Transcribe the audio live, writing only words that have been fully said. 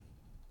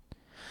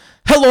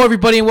Hello,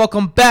 everybody, and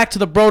welcome back to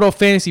the Broto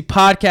Fantasy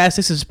Podcast.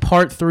 This is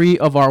part 3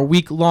 of our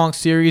week-long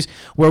series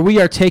where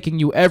we are taking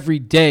you every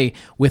day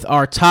with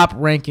our top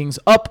rankings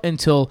up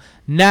until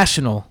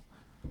National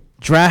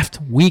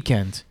Draft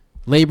Weekend,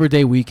 Labor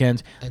Day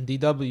weekend.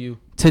 NDW.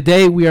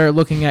 Today, we are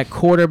looking at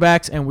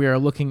quarterbacks and we are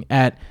looking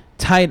at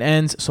tight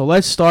ends. So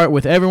let's start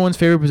with everyone's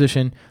favorite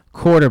position,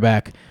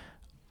 quarterback.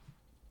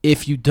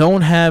 If you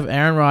don't have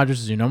Aaron Rodgers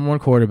as your number one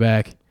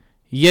quarterback,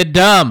 you're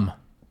dumb.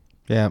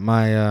 Yeah,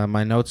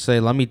 my notes say,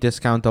 let me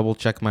double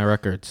check my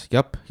records.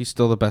 Yep, he's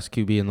still the best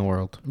QB in the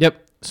world.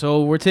 Yep.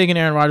 So we're taking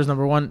Aaron Rodgers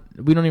number 1.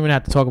 We don't even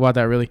have to talk about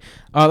that really.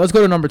 Let's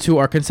go to number 2.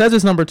 Our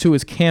consensus number 2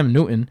 is Cam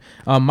Newton.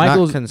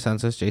 Not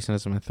consensus. Jason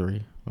has him at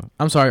 3.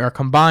 I'm sorry. Our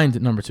combined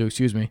number 2.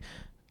 Excuse me.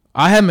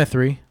 I have him at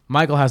 3.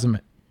 Michael has him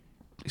at.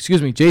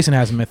 Jason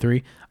has him at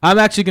 3. I'm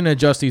actually going to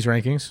adjust these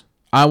rankings.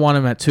 I want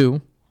him at 2.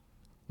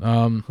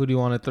 Who do you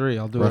want at 3?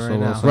 I'll do Russell it right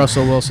Wilson. now.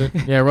 Russell Wilson.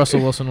 Yeah,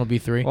 Russell Wilson will be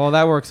 3. Well,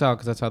 that works out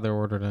because that's how they're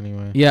ordered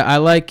anyway. Yeah, I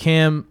like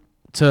Cam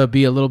to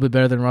be a little bit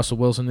better than Russell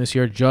Wilson this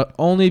year,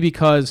 only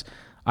because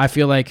I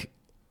feel like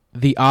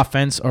the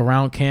offense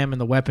around Cam and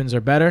the weapons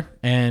are better.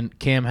 And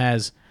Cam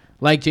has,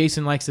 like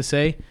Jason likes to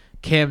say,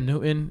 Cam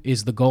Newton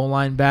is the goal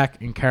line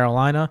back in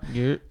Carolina.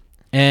 Yeah.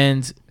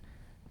 And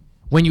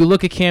when you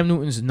look at Cam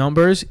Newton's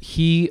numbers,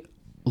 he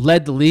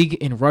led the league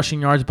in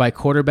rushing yards by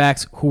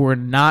quarterbacks who were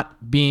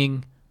not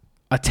being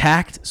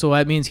attacked. So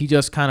that means he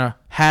just kind of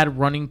had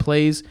running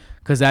plays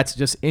because that's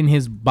just in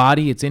his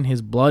body. It's in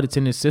his blood. It's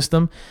in his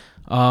system.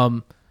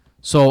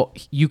 So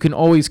you can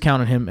always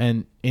count on him.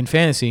 And in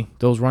fantasy,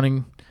 those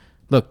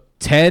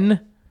 10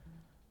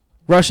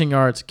 rushing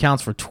yards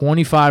counts for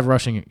 25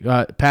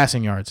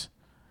 passing yards.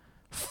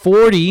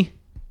 40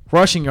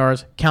 rushing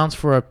yards counts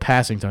for a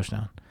passing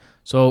touchdown.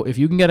 So if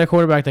you can get a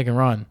quarterback that can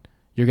run,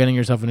 you're getting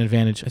yourself an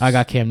advantage. I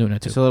got Cam Newton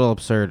at 2. It's a little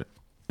absurd.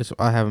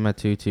 I have him at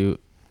 2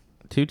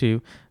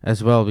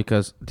 as well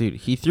because, dude,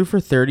 he threw for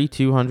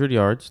 3,300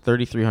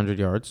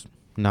 yards.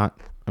 Not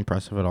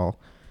impressive at all.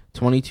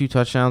 22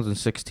 touchdowns and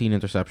 16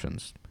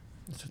 interceptions.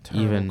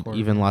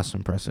 Even less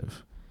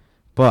impressive.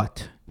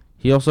 But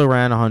he also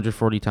ran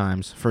 140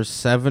 times for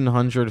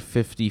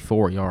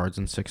 754 yards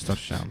and 6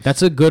 touchdowns.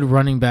 That's a good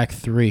running back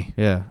 3.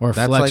 Yeah. Or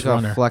that's flex like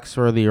runner. a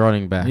flex-worthy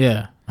running back.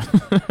 Yeah.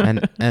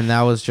 and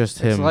that was just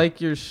him. It's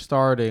like you're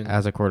starting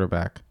as a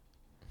quarterback.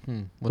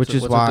 What's a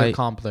good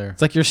comp there?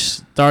 It's like you're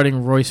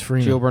starting Royce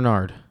Freeman. Gio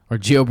Bernard. Or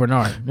Gio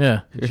Bernard.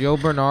 Yeah.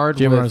 Gio Bernard.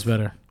 Gio Bernard's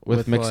better.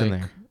 With Mixon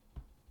there.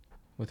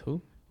 With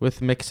who?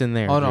 With Mixon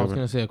there. Oh, no, I was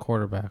going to say a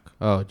quarterback.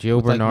 Oh,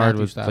 Gio Bernard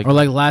was like... Or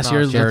like last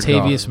year's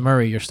Latavius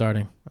Murray you're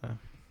starting.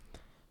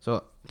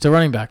 So it's a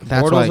running back.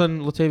 Bortles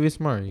and Latavius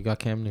Murray. You got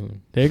Cam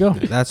Newton. There you go.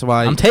 That's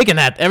why... I'm taking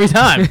that every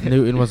time.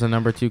 Newton was a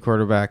number 2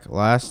 quarterback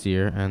last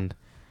year, and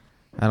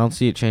I don't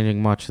see it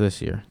changing much this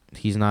year.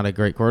 He's not a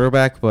great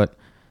quarterback, but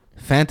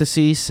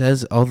fantasy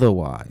says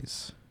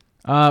otherwise.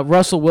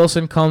 Russell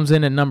Wilson comes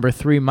in at number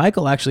 3.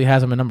 Michael actually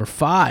has him at number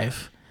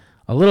 5.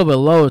 A little bit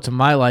low to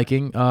my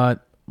liking.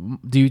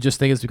 Do you just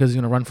think it's because he's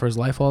going to run for his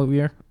life all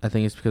year? I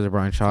think it's because of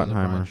Brian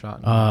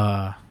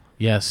Schottenheimer.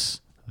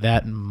 Yes.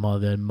 That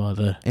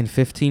mother. In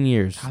 15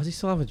 years. How does he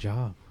still have a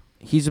job?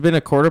 He's been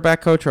a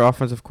quarterback coach or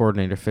offensive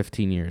coordinator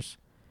 15 years.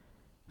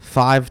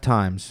 5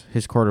 times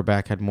his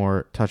quarterback had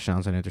more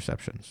touchdowns than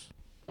interceptions.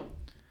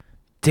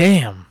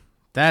 Damn.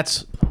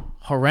 That's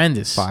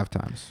horrendous. 5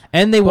 times.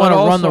 And they want to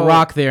run the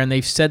rock there, and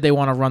they've said they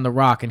want to run the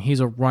rock, and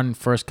he's a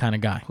run-first kind of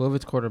guy. Who have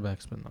its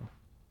quarterbacks been, though?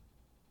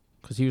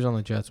 Because he was on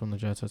the Jets when the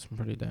Jets had some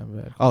pretty damn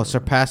bad. Oh,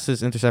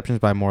 surpasses interceptions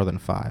by more than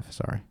 5.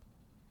 Sorry.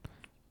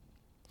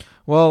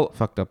 Well,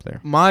 fucked up there.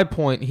 My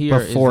point here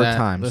is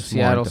that the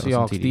Seattle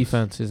Seahawks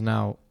defense is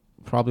now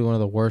probably one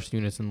of the worst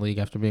units in the league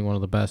after being one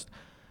of the best.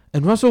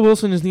 And Russell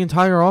Wilson is the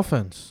entire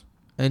offense.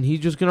 And he's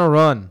just going to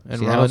run and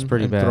throw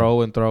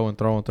and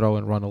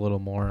run a little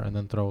more and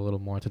then throw a little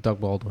more to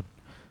Doug Baldwin.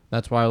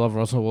 That's why I love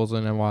Russell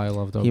Wilson and why I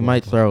love Doug Baldwin. He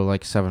might throw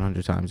like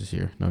 700 times this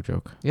year. No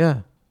joke.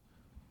 Yeah.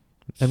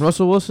 And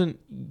Russell Wilson,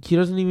 he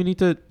doesn't even need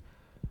to...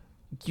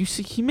 You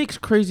see, he makes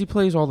crazy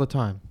plays all the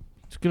time.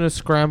 He's going to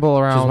scramble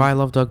around. Which is why I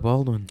love Doug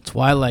Baldwin. That's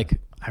why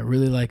I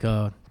really like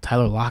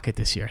Tyler Lockett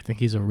this year. I think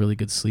he's a really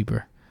good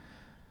sleeper.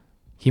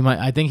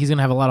 I think he's going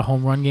to have a lot of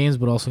home run games,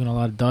 but also going to have a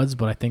lot of duds.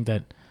 But I think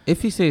that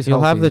if he stays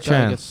he'll healthy, have the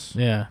chance.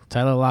 Yeah,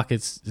 Tyler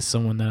Lockett is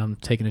someone that I'm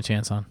taking a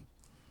chance on.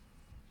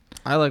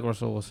 I like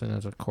Russell Wilson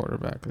as a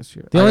quarterback this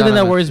year. The only thing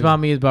that worries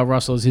about me about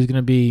Russell is he's going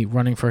to be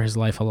running for his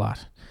life a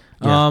lot.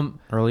 Yeah,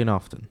 early and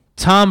often.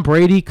 Tom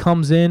Brady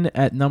comes in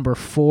at number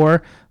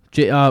 4.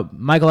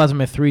 Michael has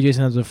him at 3.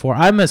 Jason has him at 4.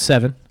 I'm at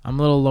 7. I'm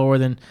a little lower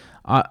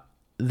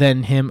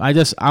than him.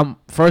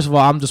 First of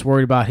all, I'm just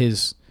worried about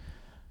his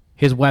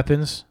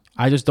weapons.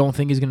 I just don't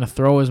think he's going to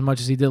throw as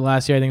much as he did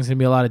last year. I think it's going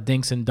to be a lot of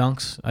dinks and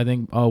dunks. I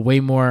think way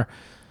more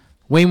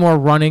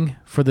running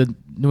for the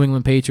New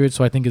England Patriots,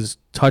 so I think his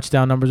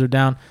touchdown numbers are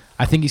down.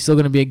 I think he's still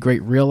going to be a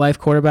great real-life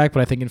quarterback, but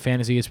I think in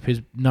fantasy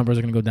his numbers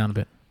are going to go down a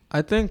bit.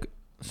 I think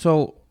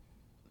so.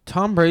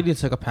 Tom Brady,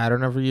 it's like a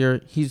pattern every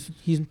year. He's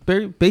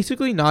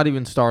basically not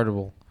even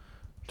startable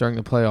during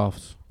the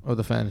playoffs or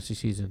the fantasy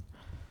season.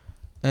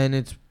 And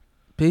it's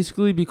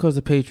basically because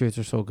the Patriots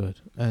are so good.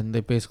 And they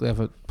basically have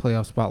a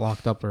playoff spot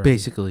locked up already.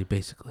 Basically.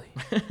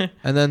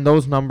 And then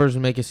those numbers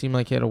make it seem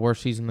like he had a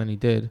worse season than he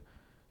did.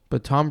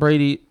 But Tom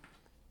Brady,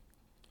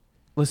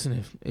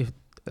 listen, if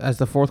as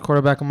the fourth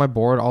quarterback on my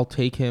board, I'll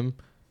take him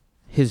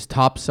his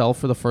top self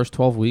for the first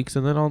 12 weeks,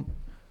 and then I'll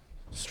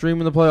stream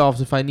in the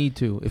playoffs if I need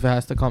to, if it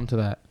has to come to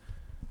that.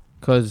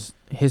 Because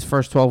his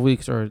first 12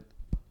 weeks are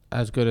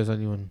as good as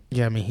anyone.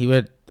 Yeah, I mean, he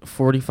had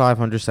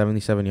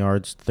 4,577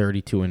 yards,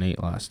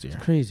 32-8 last year.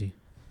 It's crazy.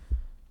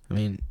 I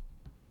mean,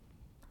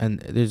 and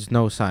there's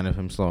no sign of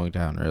him slowing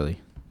down, really.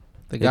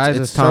 The guy's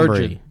it's Tom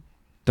Brady.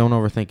 Don't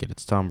overthink it.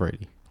 It's Tom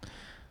Brady.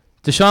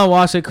 Deshaun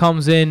Watson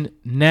comes in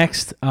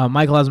next.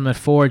 Michael has him at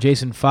 4.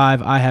 Jason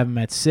 5. I have him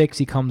at 6.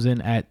 He comes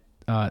in at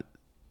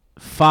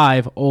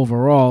 5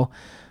 overall.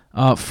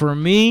 For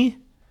me,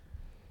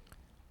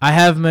 I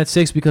have him at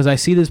 6 because I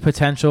see this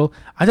potential.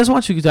 I just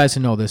want you guys to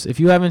know this. If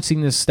you haven't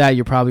seen this stat,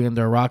 you're probably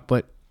under a rock.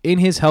 But in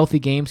his healthy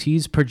games,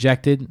 he's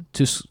projected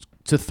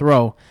to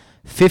throw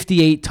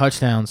 58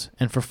 touchdowns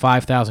and for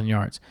 5,000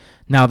 yards.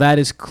 Now, that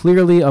is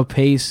clearly a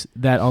pace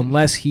that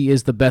unless he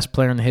is the best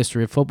player in the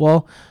history of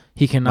football,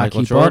 he cannot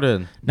Michael keep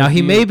Jordan. up. Now,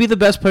 he may be the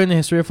best player in the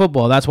history of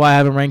football. That's why I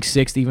have him ranked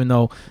 6th, even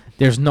though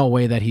there's no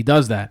way that he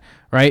does that,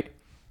 right?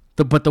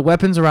 But the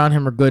weapons around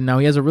him are good. Now,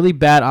 he has a really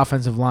bad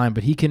offensive line,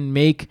 but he can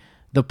make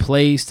the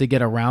plays to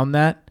get around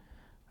that.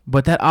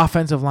 But that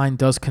offensive line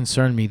does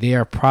concern me. They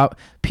are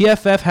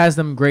PFF has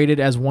them graded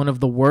as one of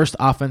the worst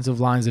offensive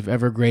lines they've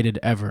ever graded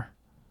ever.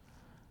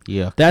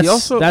 Yeah.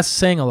 That's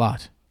saying a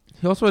lot.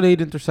 He also had 8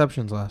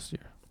 interceptions last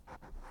year.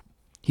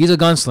 He's a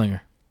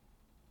gunslinger.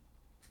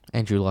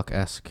 Andrew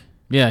Luck-esque.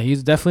 Yeah,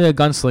 he's definitely a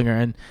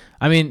gunslinger. And,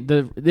 I mean,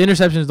 the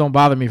interceptions don't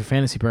bother me for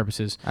fantasy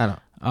purposes. I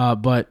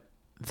don't. But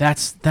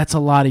that's a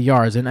lot of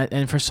yards.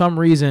 And for some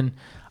reason,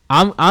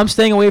 I'm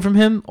staying away from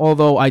him,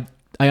 although I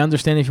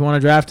understand if you want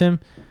to draft him.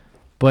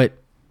 But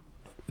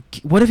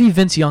what if he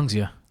Vince Youngs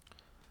you?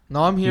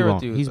 No, I'm here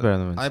with you. He's better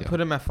than Vince Young. I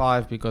put him at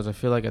 5 because I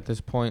feel like at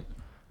this point,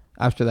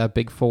 after that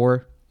big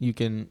 4, you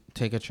can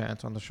take a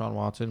chance on Deshaun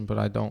Watson, but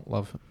I don't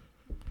love him.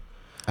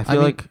 I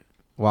feel like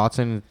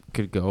Watson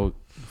could go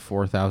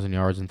 4,000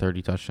 yards and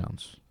 30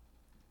 touchdowns,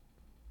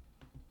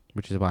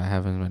 which is why I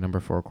have him as my number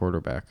 4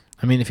 quarterback.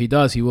 I mean, if he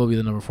does, he will be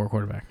the number 4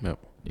 quarterback. Yep.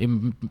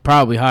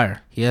 Probably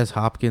higher. He has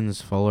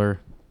Hopkins, Fuller.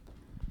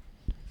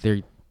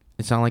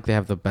 It's not like they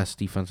have the best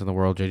defense in the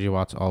world. J.J.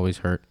 Watt's always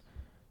hurt.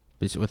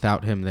 But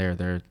without him there,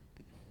 they're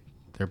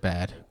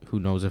bad. Who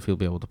knows if he'll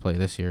be able to play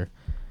this year.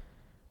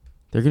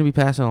 They're going to be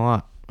passing a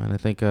lot. And I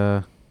think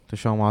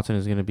Deshaun Watson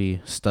is going to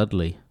be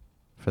studly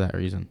for that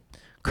reason.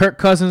 Kirk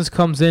Cousins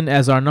comes in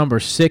as our number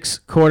 6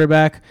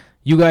 quarterback.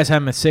 You guys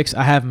have him at 6.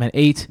 I have him at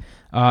 8.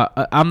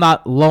 I'm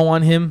not low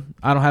on him.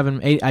 I don't have him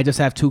at 8. I just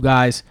have 2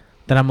 guys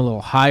that I'm a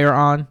little higher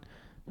on,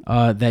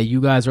 that you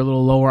guys are a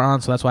little lower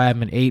on. So that's why I have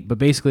him at 8. But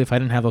basically, if I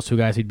didn't have those 2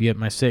 guys, he'd be at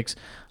my 6.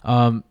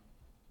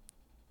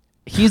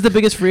 He's the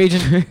biggest free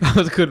agent. That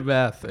was good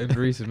math and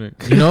reasoning.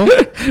 You know?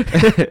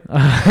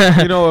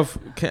 If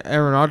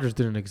Aaron Rodgers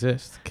didn't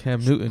exist,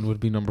 Cam Newton would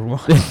be number 1.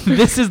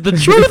 This is the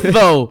truth,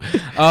 though.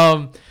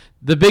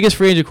 The biggest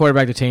free agent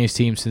quarterback to change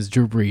teams since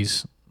Drew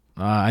Brees.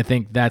 I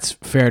think that's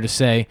fair to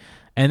say.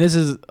 And this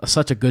is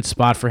such a good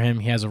spot for him.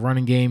 He has a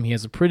running game. He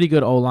has a pretty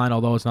good O-line,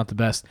 although it's not the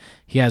best.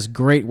 He has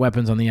great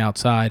weapons on the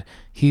outside.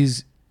 He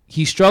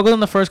struggled in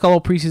the first couple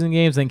of preseason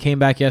games, then came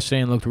back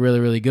yesterday and looked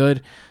really, really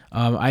good.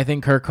 I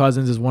think Kirk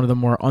Cousins is one of the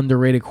more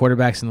underrated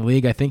quarterbacks in the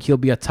league. I think he'll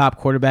be a top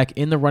quarterback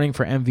in the running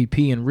for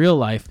MVP in real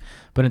life,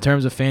 but in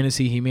terms of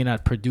fantasy, he may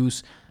not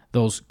produce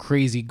those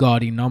crazy,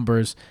 gaudy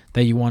numbers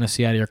that you want to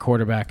see out of your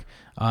quarterback.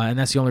 And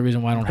that's the only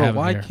reason why I don't have him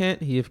why here.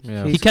 Can't he? If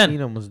he can.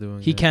 Keenum was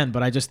doing he can,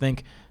 but I just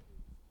think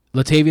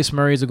Latavius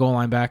Murray is a goal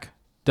line back.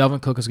 Delvin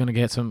Cook is going to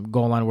get some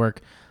goal line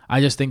work. I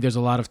just think there's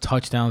a lot of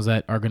touchdowns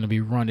that are going to be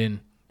run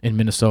in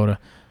Minnesota,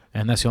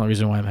 and that's the only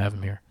reason why I'm having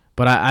him here.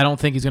 But I don't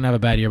think he's going to have a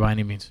bad year by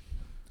any means.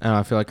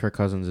 I feel like Kirk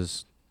Cousins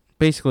is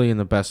basically in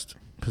the best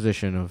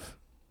position of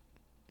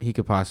he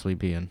could possibly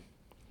be in,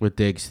 with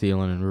Diggs,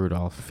 Thielen, and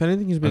Rudolph. If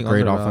anything, he's being a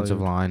great undervalued.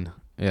 Offensive line.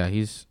 Yeah,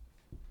 he's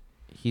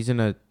in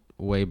a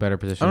way better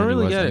position than he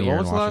was in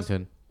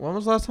Washington. When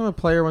was the last time a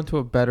player went to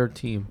a better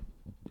team,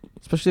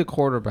 especially a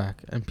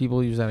quarterback, and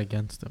people use that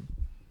against him?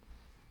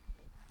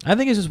 I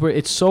think it's just where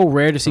it's so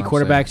rare to see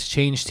quarterbacks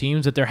change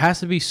teams that there has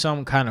to be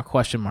some kind of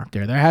question mark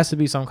there. There has to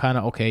be some kind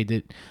of,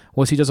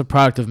 was he just a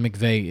product of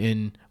McVay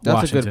in Washington?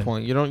 That's a good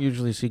point. You don't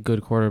usually see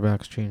good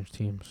quarterbacks change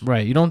teams.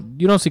 Right. You don't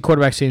see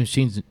quarterbacks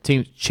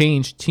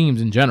change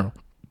teams in general.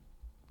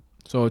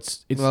 So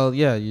it's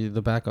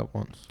the backup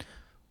ones.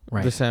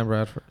 Right. The Sam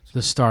Bradfords.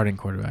 The starting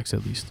quarterbacks,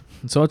 at least.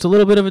 And so it's a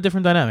little bit of a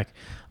different dynamic.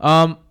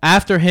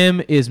 After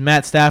him is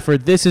Matt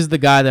Stafford. This is the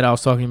guy that I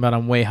was talking about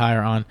I'm way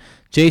higher on.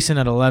 Jason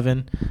at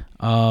 11.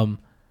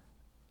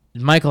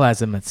 Michael has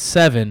him at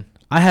 7.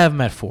 I have him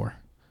at 4.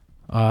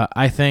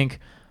 I think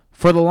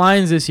for the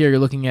Lions this year, you're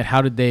looking at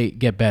how did they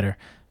get better.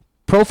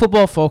 Pro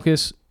Football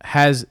Focus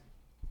has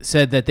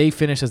said that they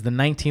finished as the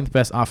 19th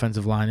best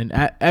offensive line.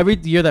 And every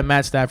year that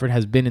Matt Stafford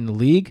has been in the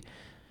league,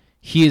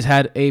 he has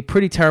had a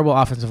pretty terrible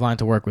offensive line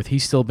to work with.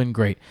 He's still been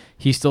great.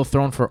 He's still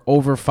thrown for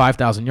over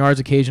 5,000 yards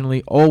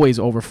occasionally, always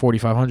over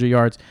 4,500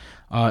 yards,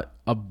 a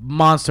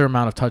monster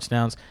amount of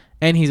touchdowns,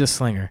 and he's a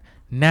slinger.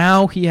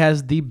 Now he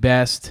has the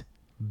best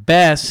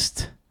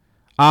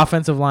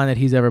offensive line that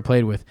he's ever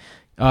played with.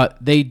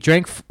 They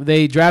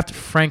draft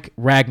Frank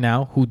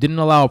Ragnow, who didn't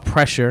allow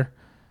pressure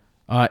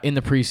in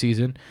the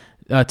preseason.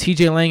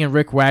 T.J. Lang and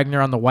Rick Wagner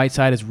on the white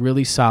side is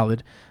really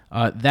solid.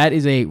 That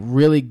is a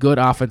really good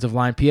offensive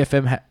line.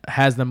 PFM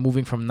has them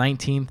moving from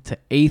 19th to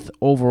 8th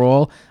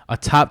overall. A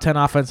top 10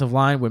 offensive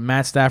line with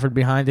Matt Stafford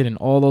behind it and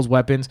all those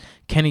weapons.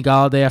 Kenny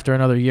Golladay after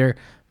another year.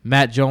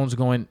 Matt Jones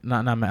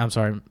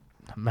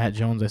Matt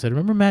Jones. I said,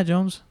 remember Matt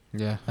Jones?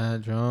 Yeah,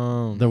 Matt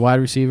Jones. The wide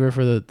receiver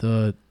for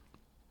the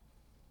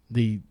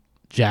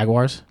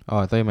Jaguars. Oh,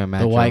 I thought you meant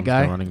Matt Jones, white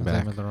guy? the running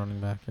back. The running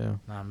back, yeah.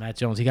 Nah, Matt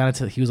Jones.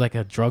 He was like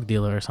a drug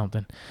dealer or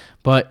something.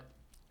 But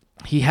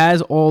he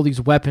has all these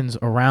weapons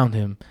around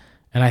him.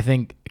 And I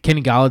think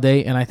Kenny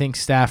Golladay and I think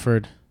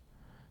Stafford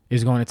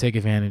is going to take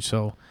advantage.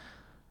 So,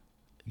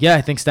 yeah,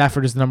 I think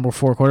Stafford is the number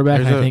 4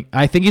 quarterback.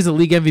 I think he's the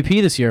league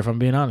MVP this year, if I'm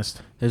being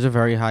honest. There's a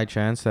very high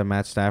chance that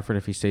Matt Stafford,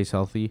 if he stays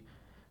healthy,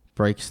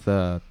 breaks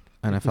the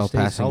NFL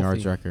passing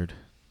yards record.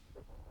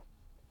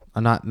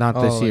 Not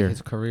this year.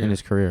 In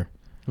his career.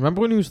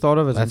 Remember when he was thought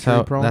of as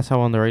injury prone? That's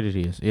how underrated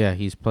he is. Yeah,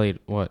 he's played,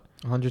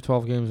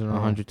 112 games in a row.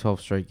 112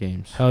 straight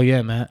games. Hell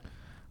yeah, Matt.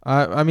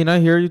 I mean,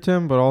 I hear you,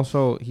 Tim, but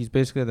also he's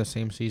basically had the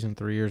same season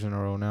 3 years in a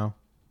row now.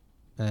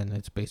 And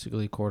it's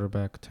basically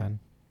quarterback 10.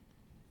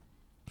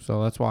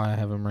 So that's why I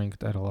have him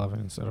ranked at 11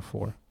 instead of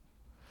 4.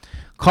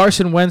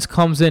 Carson Wentz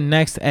comes in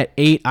next at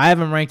 8. I have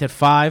him ranked at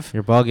 5.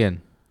 You're bugging.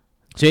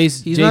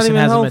 Jason has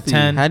him at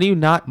 10. How do you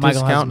not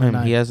discount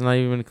him? He has not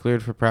even been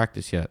cleared for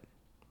practice yet.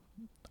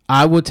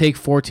 I would take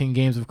 14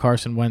 games of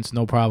Carson Wentz,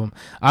 no problem.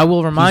 I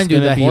will remind you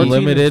that he's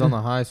limited on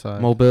the high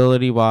side,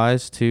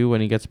 mobility-wise, too, when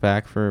he gets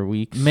back for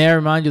weeks. May I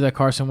remind you that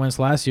Carson Wentz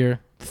last year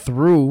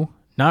threw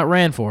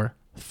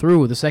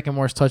the second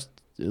most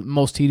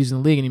TDs in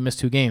the league, and he missed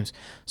 2 games.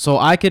 So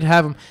I could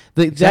have him.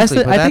 I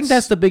think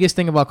that's the biggest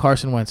thing about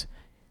Carson Wentz.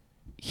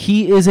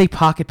 He is a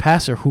pocket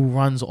passer who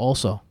runs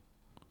also.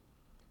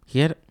 He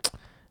had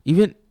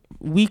even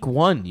week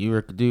 1. Do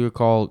you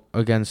recall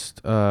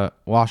against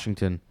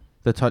Washington?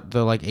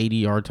 The like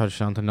 80-yard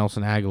touchdown to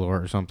Nelson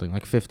Aguilar or something,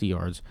 like 50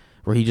 yards,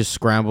 where he just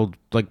scrambled,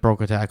 like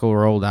broke a tackle,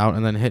 rolled out,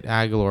 and then hit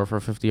Aguilar for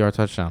a 50-yard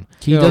touchdown.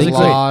 He does a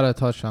lot of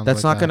touchdowns.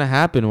 That's not going to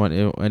happen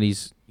when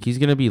he's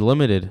going to be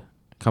limited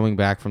coming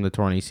back from the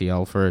torn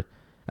ACL for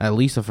at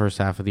least the first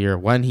half of the year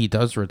when he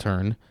does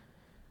return.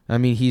 I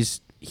mean,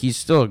 he's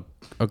still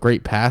a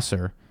great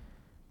passer,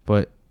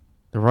 but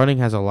the running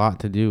has a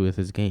lot to do with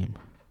his game.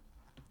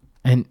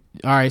 And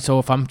all right, so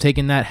if I'm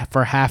taking that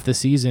for half the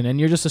season, and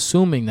you're just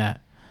assuming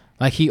that.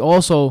 Like, he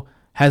also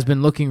has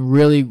been looking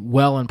really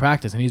well in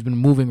practice, and he's been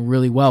moving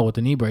really well with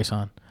the knee brace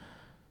on.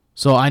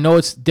 So I know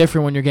it's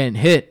different when you're getting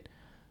hit,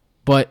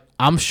 but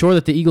I'm sure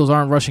that the Eagles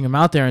aren't rushing him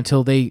out there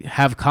until they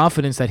have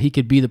confidence that he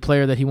could be the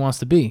player that he wants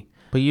to be.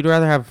 But you'd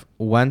rather have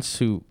Wentz,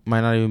 who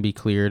might not even be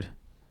cleared,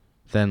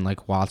 than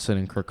like Watson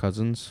and Kirk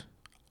Cousins?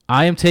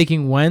 I am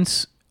taking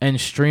Wentz and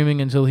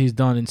streaming until he's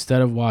done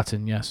instead of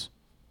Watson, yes.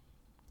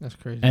 That's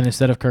crazy. And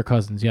instead of Kirk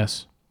Cousins,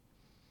 yes.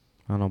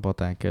 I don't know about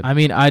that, kid. I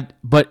mean,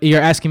 but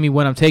you're asking me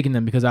when I'm taking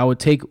them, because I would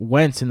take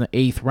Wentz in the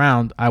 8th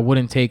round. I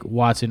wouldn't take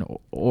Watson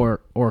or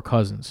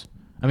Cousins.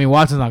 I mean,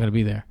 Watson's not going to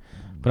be there,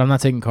 but I'm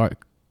not taking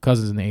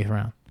Cousins in the 8th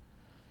round.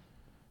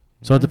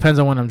 So it depends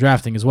on when I'm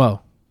drafting as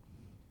well.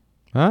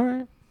 All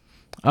right.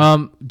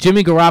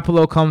 Jimmy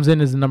Garoppolo comes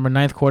in as the number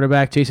 9th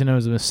quarterback. Jason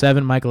Evans is at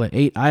 7. Michael at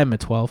 8. I am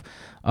at 12.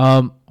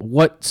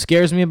 What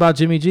scares me about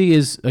Jimmy G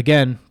is,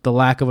 again, the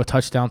lack of a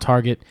touchdown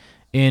target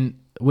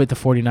with the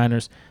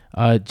 49ers.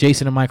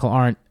 Jason and Michael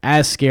aren't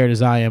as scared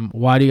as I am.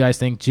 Why do you guys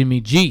think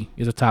Jimmy G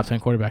is a top 10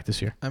 quarterback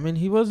this year? I mean,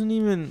 he didn't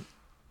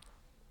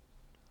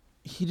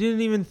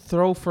even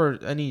throw for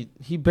any.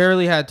 He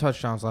barely had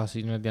touchdowns last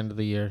season at the end of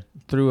the year.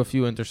 Threw a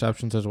few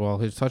interceptions as well.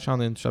 His touchdown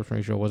to interception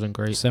ratio wasn't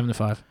great.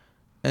 7-5.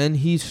 And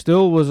he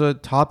still was a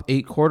top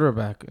 8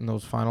 quarterback in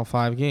those final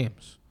 5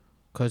 games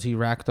because he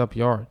racked up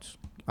yards.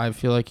 I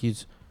feel like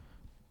he's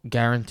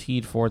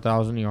guaranteed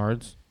 4,000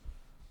 yards.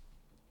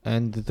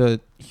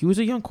 And he was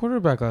a young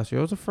quarterback last year.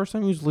 It was the first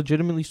time he was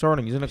legitimately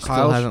starting. He's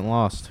hasn't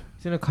lost.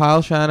 He's in a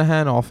Kyle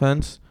Shanahan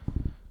offense.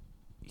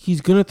 He's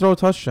gonna throw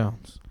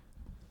touchdowns.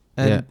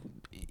 And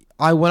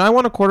when I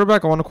want a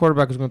quarterback,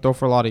 who's gonna throw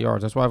for a lot of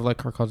yards. That's why I've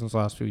liked Kirk Cousins the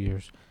last few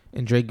years.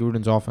 In Jay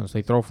Gruden's offense,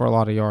 they throw for a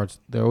lot of yards.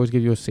 They always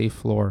give you a safe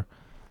floor,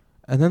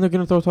 and then they're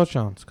gonna throw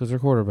touchdowns because they're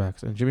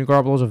quarterbacks. And Jimmy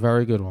Garoppolo is a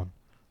very good one.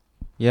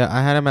 Yeah,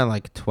 I had him at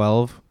like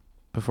 12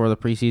 before the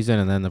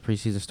preseason, and then the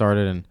preseason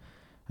started, and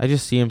I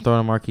just see him throwing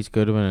to Marquise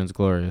Goodwin, and it's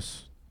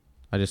glorious.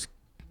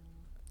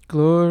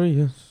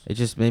 Glorious. It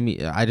just made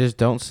me. I just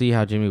don't see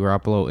how Jimmy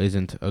Garoppolo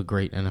isn't a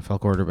great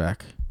NFL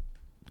quarterback.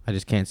 I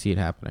just can't see it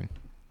happening.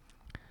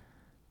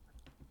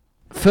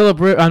 Drew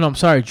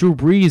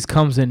Brees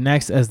comes in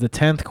next as the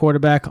 10th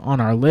quarterback on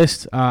our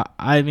list.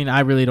 I mean,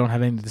 I really don't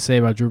have anything to say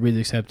about Drew Brees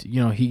except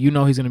he's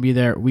going to be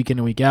there week in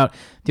and week out.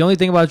 The only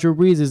thing about Drew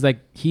Brees is like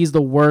he's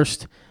the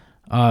worst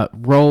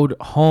road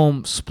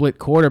home split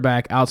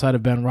quarterback outside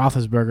of Ben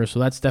Roethlisberger. So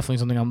that's definitely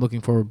something I'm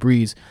looking for with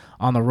Brees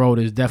on the road.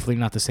 Is definitely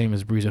not the same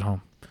as Brees at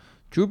home.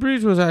 Drew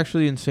Brees was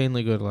actually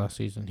insanely good last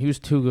season. He was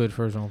too good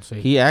for his own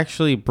sake. He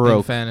actually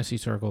broke fantasy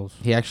circles.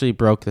 He actually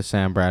broke the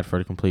Sam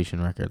Bradford completion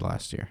record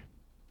last year.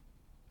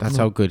 That's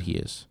how good he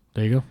is.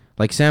 There you go.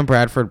 Like Sam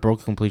Bradford broke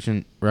the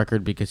completion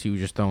record because he was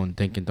just throwing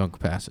dink and dunk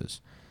passes.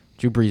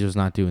 Drew Brees was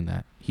not doing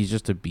that. He's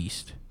just a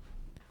beast.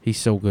 He's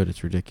so good,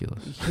 it's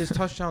ridiculous. His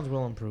touchdowns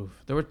will improve.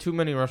 There were too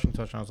many rushing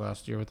touchdowns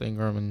last year with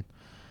Ingram and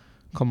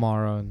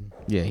Kamara. And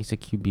yeah, he's a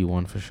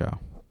QB1 for sure.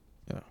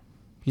 Yeah,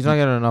 he's not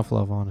getting enough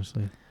love,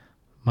 honestly.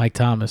 Mike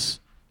Thomas.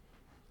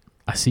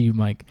 I see you,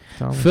 Mike.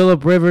 Thomas.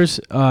 Phillip Rivers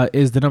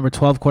is the number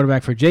 12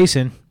 quarterback for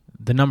Jason,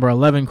 the number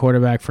 11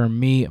 quarterback for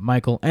me,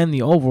 Michael, and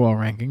the overall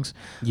rankings.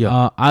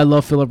 Yeah. I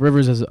love Phillip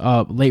Rivers as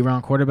a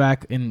late-round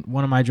quarterback. In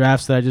one of my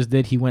drafts that I just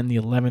did, he went in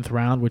the 11th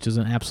round, which is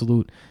an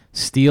absolute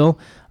steal.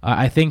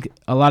 I think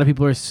a lot of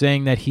people are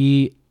saying that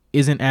he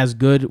isn't as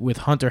good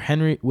without Hunter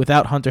Henry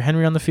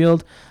on the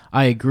field.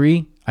 I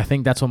agree. I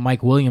think that's what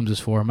Mike Williams is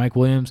for. Mike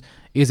Williams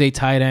is a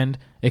tight end,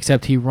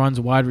 except he runs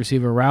wide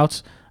receiver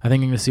routes. I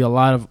think you're going to see a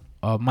lot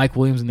of Mike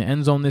Williams in the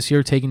end zone this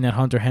year, taking that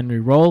Hunter Henry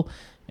role,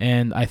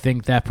 and I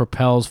think that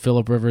propels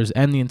Phillip Rivers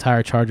and the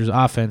entire Chargers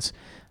offense.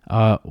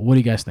 What do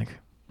you guys think?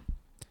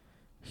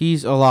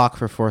 He's a lock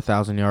for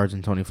 4,000 yards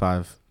and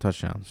 25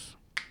 touchdowns.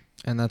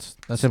 And that's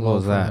simple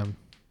as that.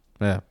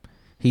 Yeah.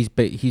 He's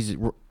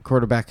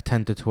quarterback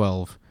 10 to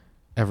 12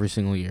 every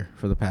single year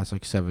for the past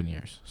 7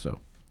 years. So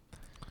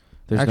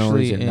there's no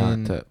reason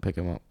not to pick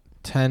him up.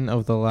 8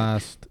 of the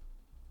last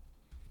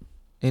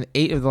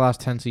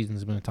 10 seasons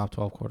has been a top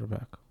 12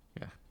 quarterback.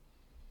 Yeah.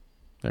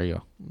 There you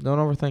go. Don't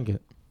overthink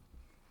it.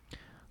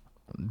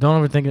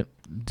 Don't overthink it.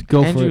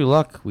 Go Andrew for it.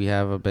 Luck, we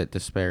have a bit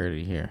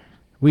disparity here.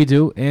 We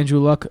do. Andrew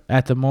Luck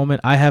at the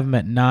moment, I have him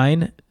at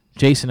 9,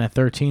 Jason at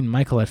 13,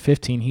 Michael at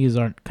 15. He is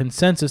our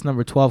consensus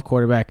number 12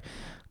 quarterback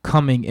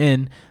coming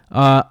in.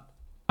 The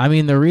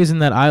reason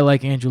that I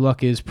like Andrew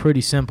Luck is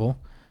pretty simple.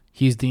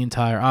 He's the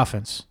entire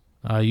offense.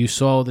 You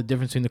saw the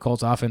difference between the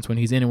Colts offense when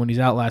he's in and when he's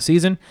out last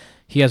season.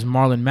 He has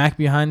Marlon Mack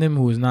behind him,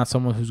 who is not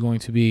someone who's going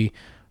to be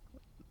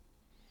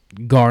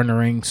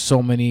garnering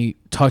so many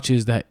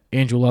touches that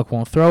Andrew Luck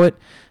won't throw it.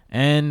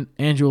 And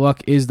Andrew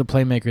Luck is the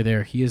playmaker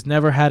there. He has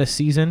never had a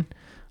season.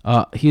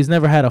 He has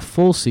never had a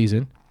full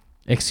season,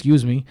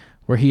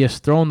 where he has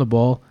thrown the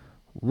ball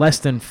less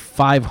than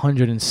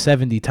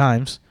 570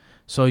 times.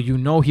 So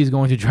he's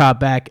going to drop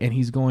back and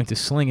he's going to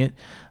sling it.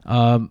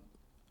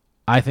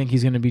 I think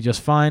he's going to be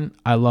just fine.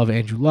 I love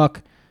Andrew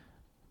Luck.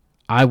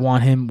 I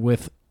want him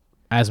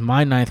as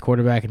my 9th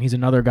quarterback, and he's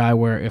another guy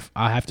where if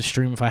I have to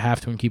stream if I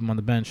have to and keep him on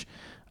the bench.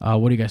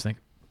 What do you guys think?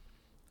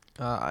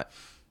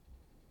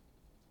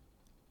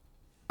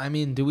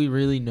 Do we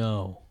really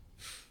know?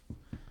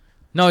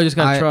 No, you just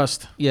got to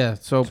trust. Yeah,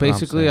 so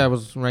basically I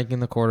was ranking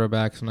the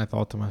quarterbacks, and I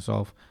thought to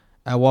myself,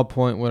 at what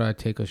point would I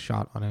take a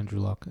shot on Andrew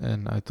Luck?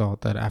 And I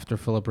thought that after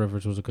Phillip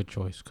Rivers was a good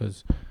choice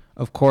because,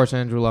 of course,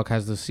 Andrew Luck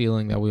has the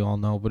ceiling that we all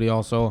know, but he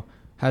also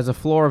has a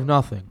floor of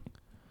nothing.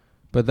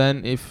 But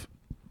then if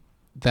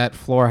that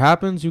floor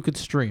happens, you could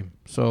stream.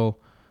 So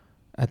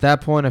at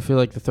that point, I feel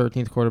like the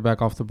 13th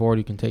quarterback off the board,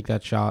 you can take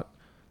that shot.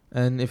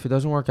 And if it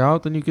doesn't work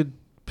out, then you could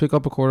pick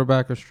up a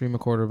quarterback or stream a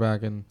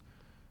quarterback, and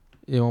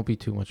it won't be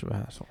too much of a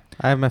hassle.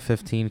 I have him at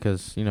 15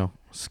 because,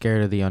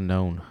 scared of the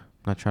unknown.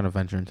 Not trying to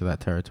venture into that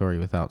territory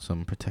without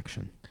some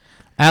protection.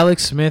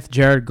 Alex Smith,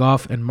 Jared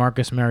Goff, and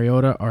Marcus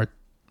Mariota are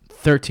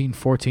 13,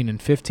 14,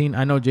 and 15.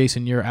 I know,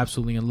 Jason, you're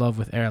absolutely in love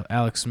with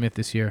Alex Smith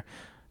this year.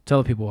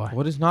 Tell the people why.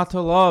 What is not to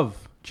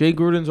love? Jay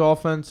Gruden's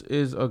offense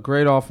is a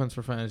great offense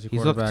for fantasy quarterbacks.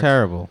 He's looked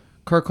terrible.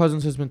 Kirk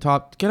Cousins has been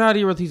top. Get out of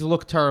here with he's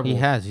looked terrible. He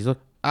has. He's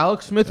looked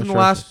Alex Smith in the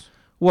last,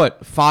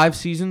 5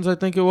 seasons, I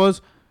think it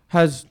was,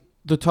 has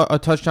a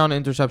touchdown to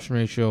interception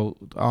ratio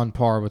on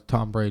par with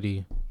Tom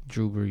Brady,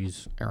 Drew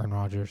Brees, Aaron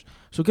Rodgers.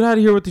 So get out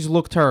of here with these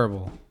look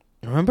terrible.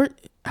 Remember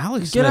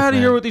Alex Smith, out of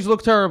here with these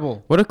look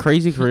terrible. What a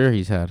crazy career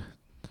he's had.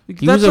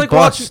 He was a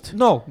bust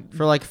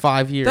for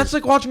 5 years. That's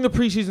like watching the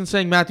preseason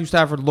saying Matthew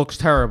Stafford looks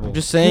terrible. I'm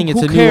just saying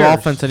it's a new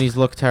offense and he's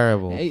looked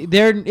terrible.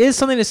 There is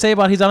something to say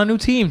about he's on a new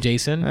team,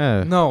 Jason.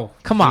 No.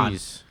 Come on.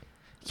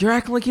 You're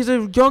acting like he's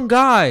a young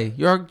guy.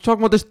 You're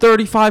talking about this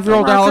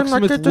 35-year-old Alex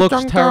Smith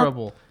looks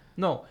terrible.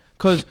 No,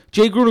 because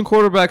Jay Gruden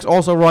quarterbacks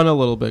also run a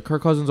little bit.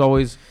 Kirk Cousins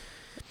always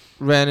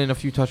ran in a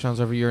few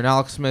touchdowns every year. And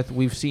Alex Smith,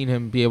 we've seen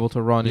him be able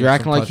to run. You're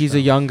acting like he's a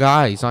young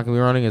guy. He's not going to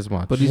be running as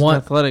much. But he's an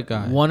athletic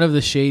guy. One of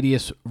the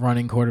shadiest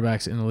running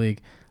quarterbacks in the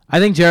league. I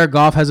think Jared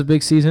Goff has a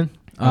big season.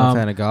 I'm a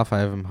fan of Goff. I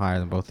have him higher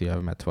than both of you. I have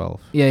him at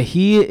 12. Yeah,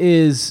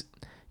 he's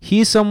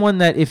someone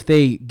that if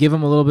they give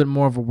him a little bit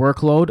more of a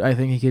workload, I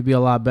think he could be a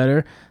lot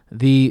better.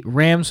 The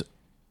Rams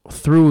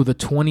threw the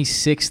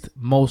 26th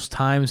most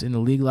times in the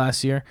league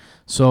last year,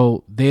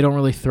 so they don't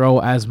really throw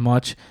as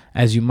much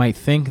as you might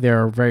think.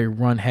 They're a very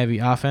run-heavy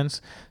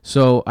offense.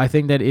 So I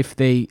think that if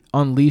they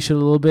unleash it a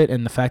little bit,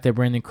 and the fact that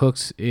Brandon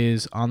Cooks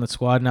is on the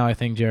squad now, I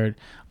think Jared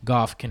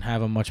Goff can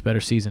have a much better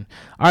season.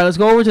 All right, let's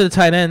go over to the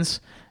tight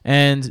ends.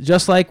 And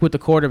just like with the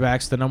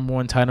quarterbacks, the number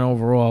one tight end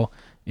overall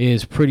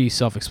is pretty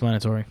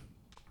self-explanatory.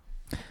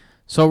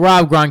 So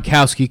Rob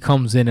Gronkowski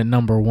comes in at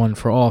number one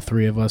for all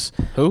three of us.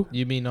 Who?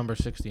 You mean number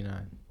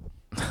 69?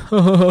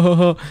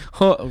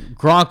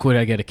 Gronk would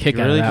I get a kick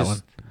out of that one.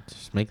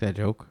 Just make that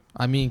joke.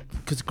 I mean,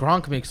 because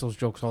Gronk makes those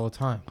jokes all the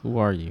time. Who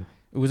are you?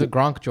 It was a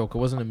Gronk joke. It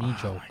wasn't a me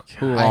joke.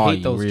 I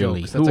hate those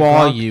jokes. Who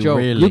are you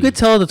really? You could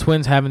tell the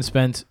Twins haven't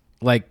spent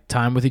like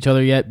time with each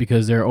other yet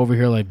because they're over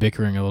here like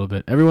bickering a little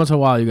bit. Every once in a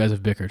while, you guys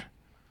have bickered.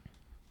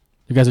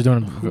 You guys are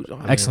doing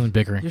excellent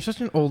bickering. You're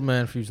such an old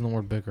man for using the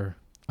word bicker.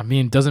 I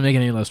mean, it doesn't make it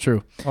any less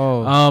true.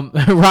 Oh.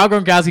 Rob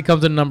Gronkowski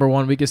comes in number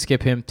one. We can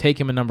skip him, take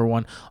him at number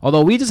one.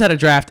 Although we just had a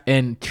draft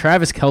and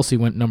Travis Kelce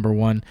went number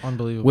one.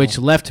 Unbelievable. Which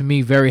left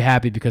me very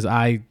happy because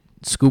I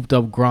scooped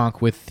up Gronk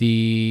with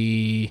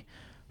the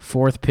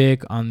 4th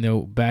pick on the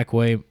back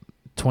way,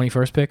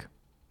 21st pick.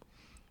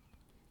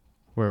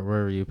 Where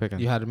were you picking?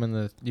 You had him in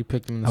the. You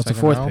picked him in the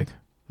second round. That was the 4th pick.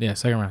 Yeah,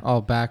 second round.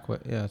 Oh, back way.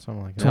 Yeah,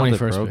 something like that.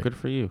 21st pick. Good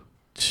for you.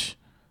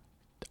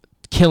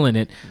 Killing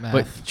it. Math.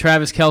 But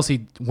Travis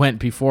Kelce went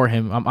before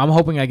him. I'm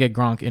hoping I get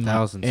Gronk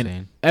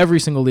in every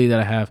single league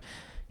that I have.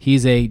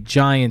 He's a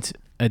giant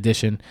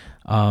addition.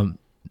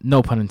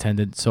 No pun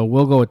intended. So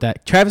we'll go with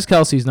that. Travis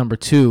Kelce is number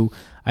 2.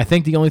 I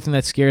think the only thing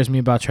that scares me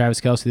about Travis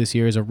Kelce this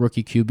year is a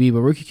rookie QB.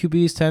 But rookie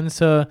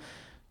QBs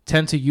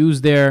tend to use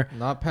their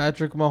not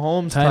Patrick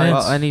Mahomes tight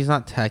ends. And he's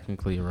not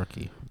technically a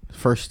rookie.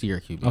 First year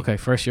QB. Okay,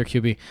 first year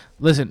QB.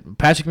 Listen,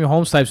 Patrick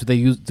Mahomes types,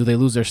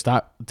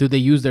 do they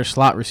use their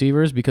slot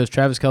receivers? Because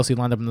Travis Kelce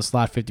lined up in the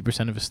slot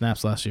 50% of his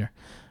snaps last year.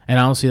 And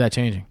I don't see that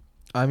changing.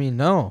 I mean,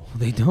 no,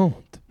 they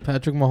don't.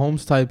 Patrick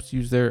Mahomes types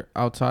use their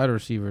outside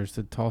receivers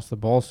to toss the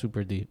ball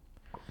super deep.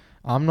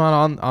 I'm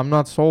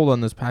not sold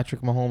on this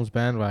Patrick Mahomes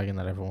bandwagon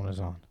that everyone is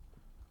on.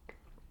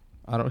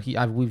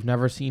 We've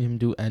never seen him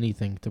do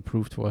anything to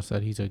prove to us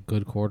that he's a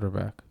good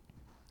quarterback.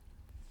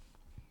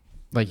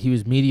 Like, he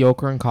was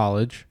mediocre in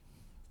college.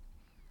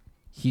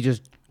 He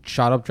just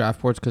shot up draft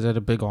boards because he had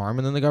a big arm,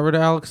 and then they got rid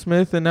of Alex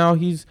Smith, and now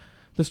he's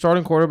the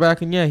starting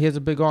quarterback, and yeah, he has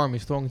a big arm.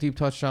 He's throwing deep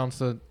touchdowns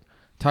to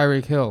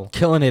Tyreek Hill.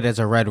 Killing it as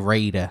a Red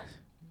Raider.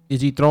 Is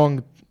he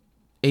throwing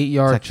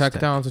 8-yard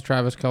checkdowns to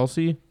Travis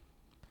Kelce?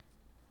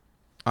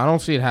 I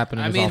don't see it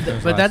happening. I mean,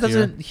 but that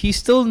doesn't. Year. He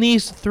still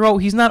needs to throw.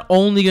 He's not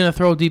only going to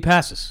throw deep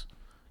passes.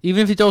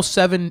 Even if he throws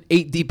 7,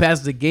 8 deep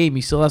passes a game,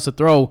 he still has to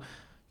throw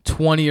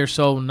 20 or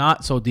so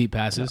not so deep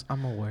passes.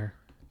 I'm aware.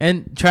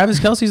 And Travis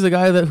Kelce's the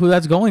guy who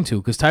that's going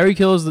to, because Tyreek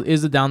Hill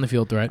is the down the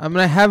field threat. I mean,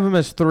 I have him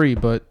as 3,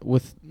 but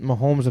with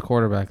Mahomes a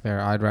quarterback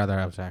there, I'd rather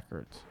have Zach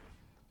Ertz.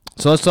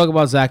 So let's talk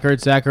about Zach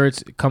Ertz. Zach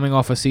Ertz coming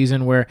off a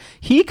season where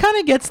he kind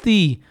of gets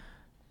the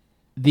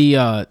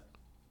I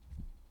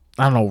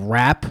don't know,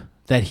 rap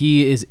that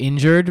he is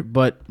injured,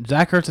 but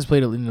Zach Ertz has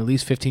played in at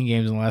least 15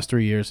 games in the last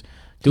 3 years.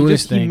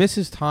 His thing. He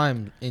misses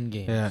time in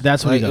games. Yeah,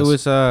 that's what he does. It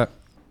was well,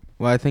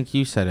 I think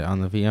you said it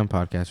on the VM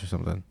podcast or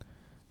something,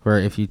 where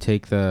if you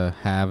take the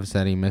halves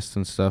that he missed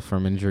and stuff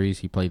from injuries,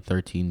 he played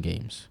 13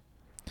 games.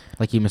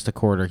 Like, he missed a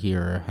quarter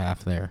here or a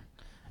half there.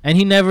 And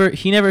he never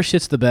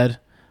shits the bed.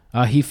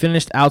 He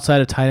finished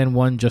outside of tight end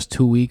 1 just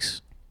 2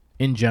 weeks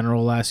in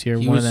general last year.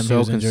 He was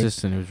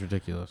consistent. It was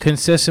ridiculous.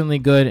 Consistently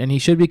good, and he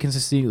should be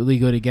consistently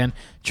good again.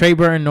 Trey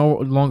Burton no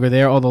longer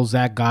there, although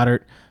Zach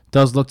Goddard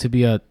does look to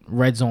be a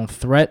red zone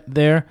threat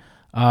there.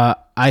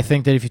 I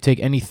think that if you take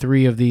any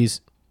 3 of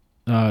these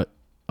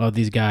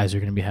guys,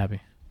 you're going to be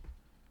happy.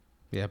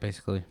 Yeah,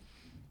 basically.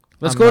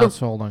 I'm not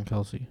sold on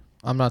Kelce.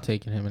 I'm not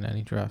taking him in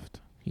any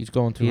draft. He's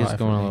going too high. He's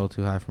going a little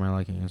too high for my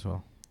liking as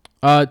well.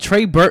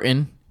 Trey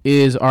Burton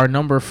is our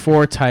number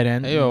 4 tight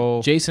end.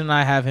 Hey-o. Jason and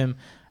I have him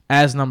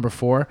as number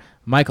 4.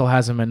 Michael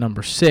has him at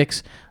number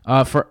 6.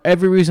 For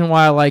every reason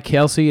why I like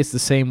Kelce, it's the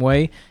same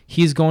way.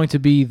 He's going to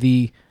be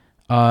the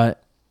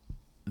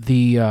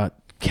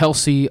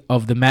Kelce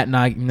of the Matt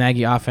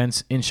Nagy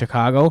offense in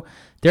Chicago.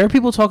 There are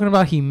people talking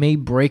about he may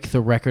break the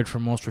record for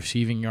most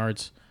receiving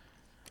yards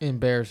in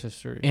Bears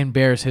history.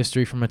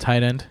 From a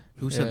tight end.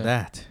 Who said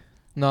that?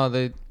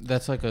 No,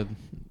 that's like a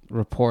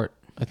report.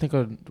 I think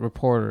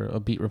a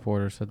beat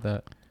reporter said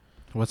that.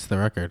 What's the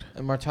record?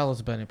 And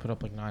Martellus Bennett put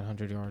up like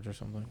 900 yards or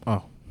something.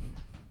 Oh.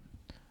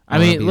 I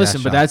mean,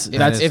 listen, but that's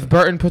if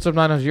Burton puts up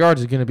 900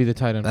 yards, he's going to be the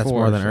tight end. That's 4,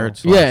 more than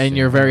Ertz. Yeah, and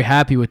you're very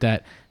happy with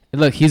that.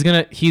 Look,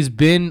 he's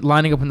been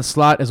lining up in the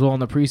slot as well in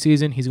the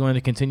preseason. He's going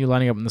to continue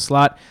lining up in the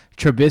slot.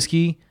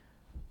 Trubisky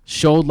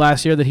showed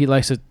last year that he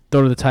likes to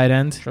throw to the tight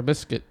end.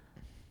 Trubisky.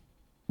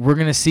 We're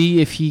going to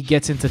see if he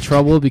gets into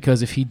trouble,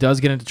 because if he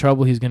does get into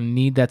trouble, he's going to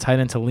need that tight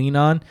end to lean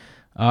on.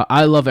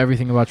 I love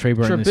everything about Trey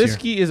Burton this year.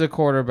 Trubisky is a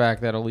quarterback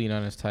that'll lean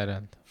on his tight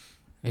end.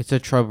 It's a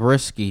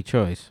Trubisky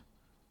choice.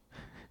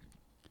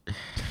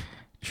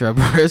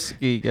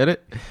 Trubisky, get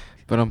it?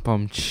 But Oh,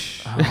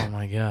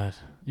 my God.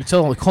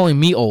 You're calling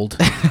me old.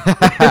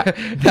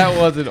 That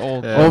wasn't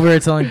old. Yeah. Over here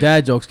telling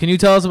dad jokes. Can you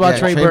tell us about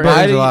Trey Burton?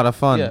 Burton's a lot of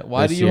fun. Yeah,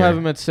 why do you have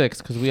him at 6?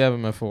 Because we have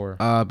him at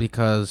 4.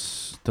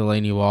 Because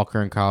Delaney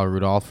Walker and Kyle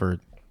Rudolph are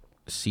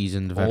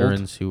seasoned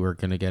veterans who are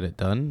going to get it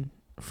done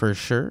for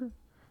sure.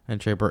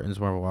 And Trey Burton's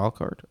more of a wild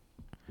card.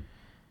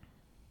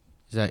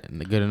 Is that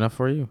good enough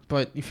for you?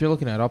 But if you're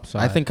looking at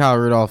upside. I think Kyle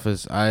Rudolph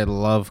is... I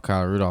love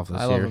Kyle Rudolph this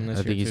year. Love him this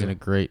I think he's too. in a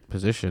great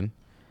position.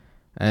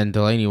 And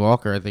Delaney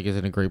Walker, I think, is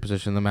in a great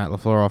position in the Matt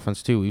LaFleur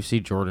offense, too. We've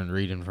seen Jordan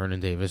Reed and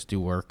Vernon Davis do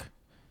work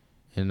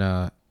in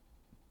the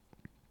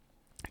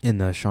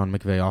Sean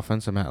McVay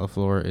offense. And Matt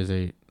LaFleur is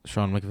a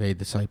Sean McVay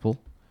disciple.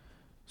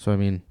 So, I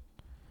mean,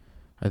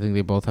 I think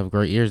they both have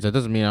great years. That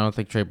doesn't mean I don't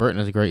think Trey Burton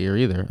has a great year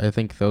either. I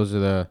think those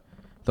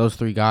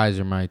 3 guys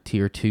are my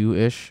tier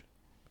 2-ish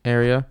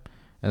area.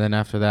 And then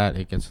after that,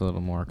 it gets a little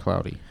more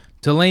cloudy.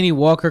 Delaney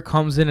Walker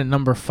comes in at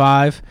number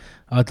 5.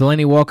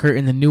 Delaney Walker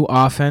in the new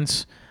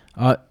offense.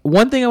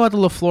 One thing about the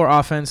LaFleur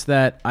offense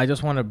that I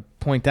just want to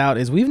point out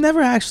is we've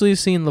never actually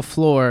seen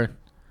LaFleur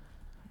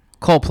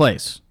call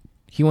plays.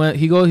 He's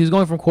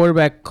going from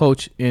quarterback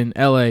coach in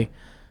LA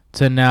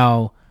to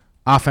now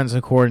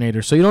offensive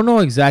coordinator. So you don't know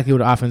exactly what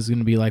the offense is going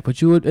to be like,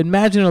 but you would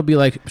imagine it'll be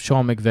like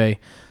Sean McVay.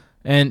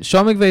 And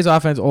Sean McVay's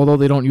offense, although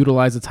they don't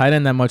utilize the tight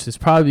end that much, it's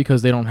probably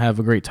because they don't have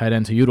a great tight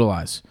end to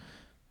utilize.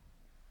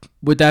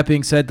 With that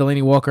being said,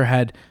 Delaney Walker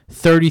had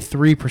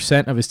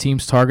 33% of his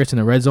team's targets in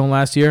the red zone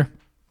last year.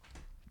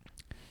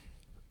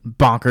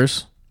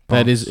 Bonkers.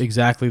 That is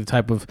exactly the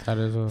type of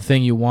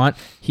thing you want.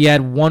 He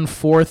had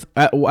 1/4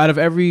 out of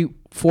every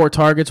 4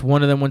 targets.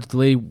 One of them went to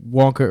Delaney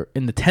Walker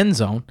in the 10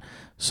 zone.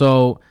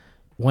 So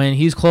when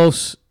he's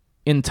close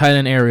in tight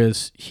end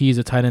areas, he's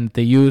a tight end that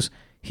they use.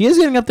 He is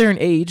getting up there in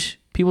age.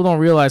 People don't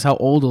realize how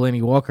old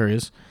Delaney Walker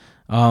is.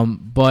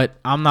 But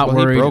I'm not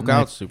worried. He broke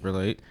out super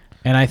late.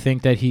 And I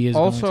think that he is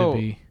also, going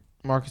to be.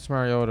 Marcus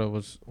Mariota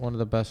was one of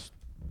the best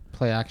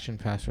play-action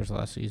passers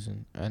last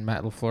season. And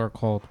Matt LaFleur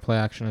called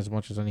play-action as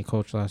much as any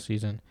coach last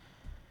season.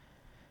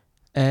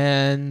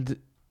 And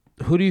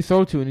who do you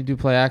throw to when you do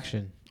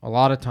play-action? A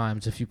lot of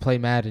times, if you play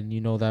Madden, you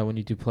know that when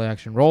you do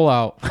play-action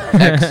rollout,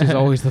 X is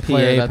always the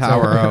player that's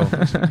power O.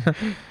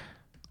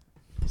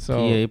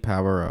 So PA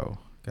power O.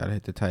 Got to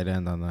hit the tight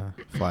end on the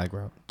flag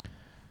route.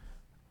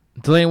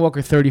 Delaney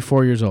Walker,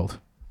 34 years old.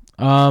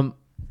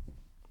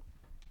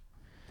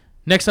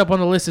 Next up on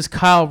the list is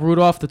Kyle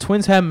Rudolph. The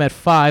Twins have him at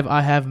 5.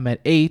 I have him at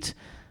 8.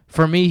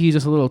 For me, he's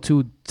just a little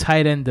too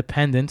tight end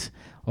dependent.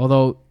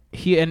 Although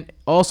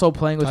also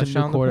playing with a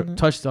new quarter,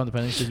 touchdown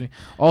dependent. Excuse me.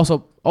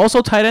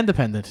 Also tight end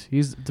dependent.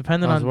 He's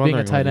dependent on being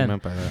a tight end.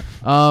 What you meant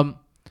by that.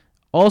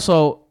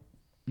 Also,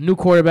 new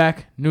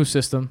quarterback, new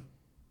system.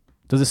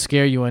 Does it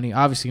scare you any?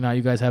 Obviously not.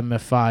 You guys have him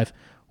at 5.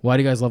 Why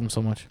do you guys love him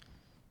so much?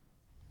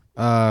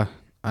 I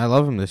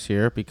love him this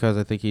year because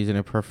I think he's in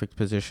a perfect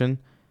position.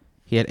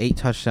 He had 8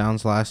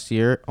 touchdowns last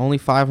year, only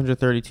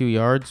 532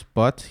 yards,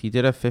 but he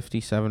did have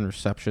 57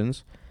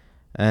 receptions.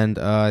 And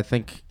I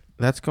think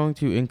that's going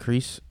to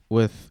increase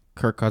with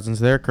Kirk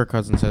Cousins there. Kirk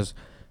Cousins has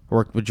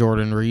worked with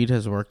Jordan Reed,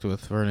 has worked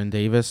with Vernon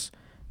Davis,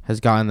 has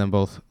gotten them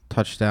both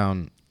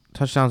touchdowns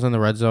in the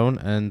red zone.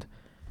 And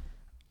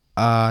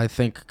I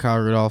think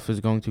Kyle Rudolph is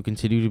going to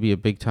continue to be a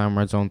big-time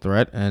red zone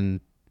threat and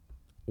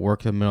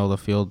work the middle of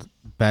the field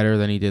better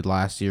than he did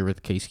last year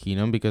with Case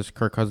Keenum because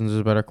Kirk Cousins is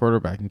a better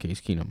quarterback than Case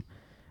Keenum.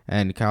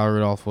 And Kyle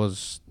Rudolph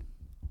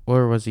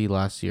where was he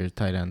last year,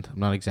 tight end? I'm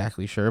not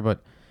exactly sure,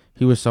 but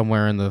he was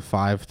somewhere in the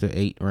 5 to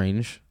 8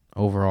 range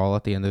overall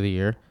at the end of the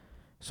year.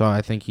 So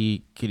I think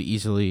he could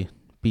easily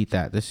beat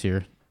that this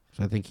year.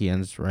 So I think he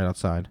ends right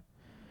outside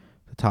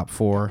the top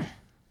 4.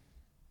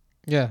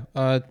 Yeah,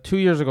 2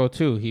 years ago,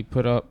 too, he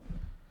put up,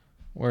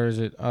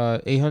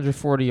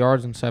 840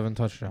 yards and 7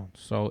 touchdowns.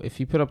 So if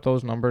he put up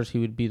those numbers, he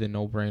would be the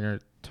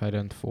no-brainer tight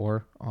end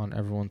 4 on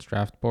everyone's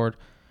draft board.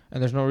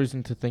 And there's no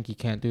reason to think he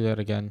can't do that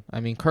again. I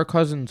mean, Kirk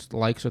Cousins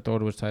likes to throw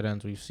to his tight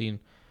ends. We've seen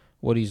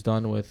what he's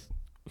done with...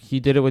 He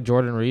did it with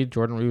Jordan Reed.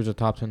 Jordan Reed was a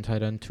top 10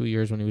 tight end 2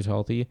 years when he was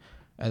healthy.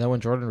 And then when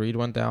Jordan Reed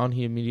went down,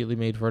 he immediately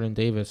made Vernon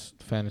Davis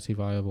fantasy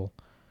viable.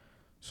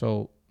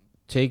 So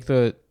take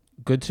the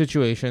good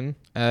situation,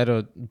 add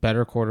a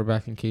better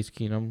quarterback in Case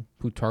Keenum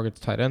who targets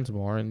tight ends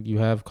more, and you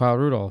have Kyle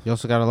Rudolph. You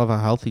also got to love how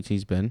healthy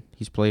he's been.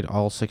 He's played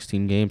all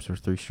 16 games for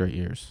 3 straight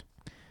years.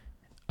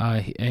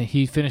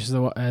 He finishes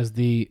as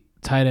the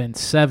tight end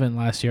 7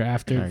 last year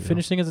after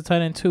finishing as a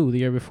tight end 2 the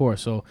year before.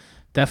 So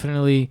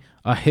definitely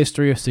a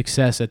history of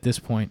success at this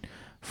point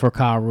for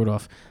Kyle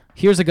Rudolph.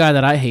 Here's a guy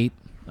that I hate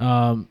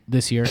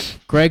this year,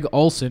 Greg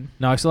Olsen.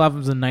 Now, I still have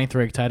him as a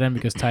 9th-ranked tight end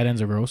because tight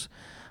ends are gross.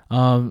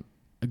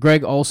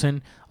 Greg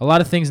Olsen, a lot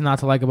of things not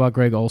to like about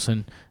Greg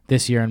Olsen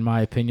this year, in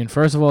my opinion.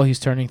 First of all, he's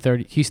turning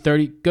 30. He's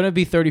going to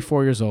be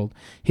 34 years old.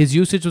 His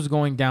usage was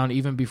going down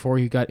even before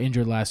he got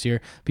injured last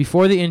year.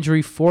 Before the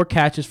injury, 4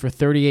 catches for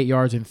 38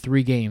 yards in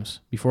 3 games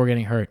before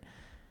getting hurt.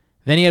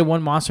 Then he had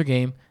 1 monster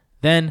game.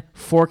 Then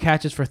 4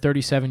 catches for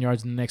 37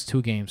 yards in the next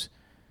 2 games.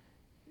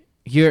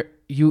 I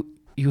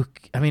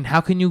mean,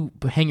 how can you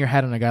hang your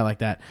hat on a guy like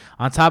that?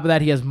 On top of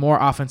that, he has more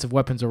offensive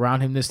weapons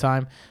around him this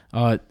time.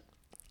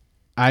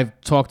 I've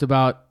talked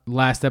about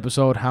last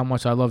episode how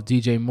much I love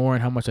DJ Moore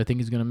and how much I think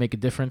he's going to make a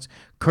difference.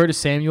 Curtis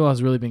Samuel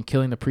has really been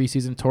killing the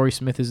preseason. Torrey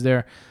Smith is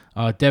there.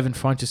 Devin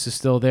Funchess is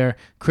still there.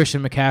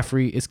 Christian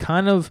McCaffrey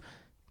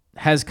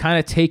has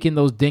taken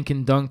those dink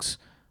and dunks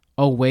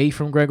away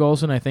from Greg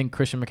Olsen. I think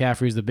Christian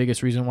McCaffrey is the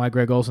biggest reason why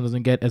Greg Olsen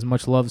doesn't get as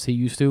much love as he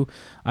used to.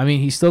 I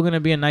mean, he's still going to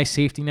be a nice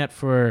safety net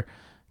for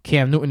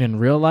Cam Newton in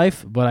real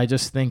life, but I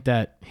just think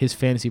that his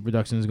fantasy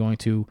production is going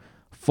to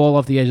fall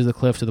off the edge of the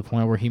cliff to the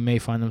point where he may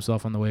find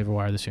himself on the waiver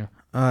wire this year.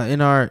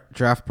 In our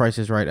Draft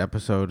Prices Right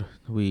episode,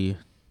 we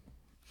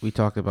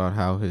talked about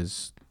how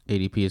his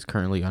ADP is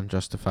currently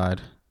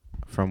unjustified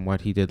from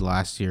what he did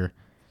last year.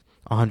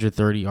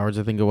 130 yards,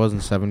 I think it was,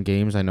 in 7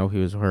 games. I know he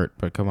was hurt,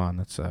 but come on,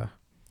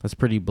 that's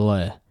pretty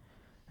bleh.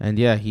 And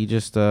yeah, he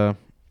just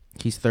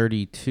he's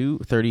 32,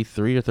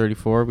 33 or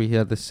 34. We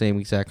had the same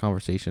exact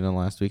conversation in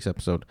last week's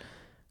episode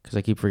because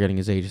I keep forgetting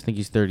his age. I think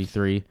he's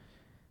 33.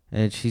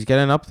 And she's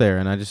getting up there,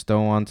 and I just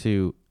don't want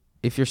to.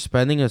 If you're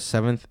spending a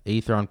 7th,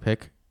 8th round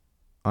pick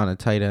on a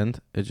tight end,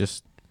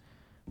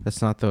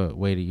 that's not the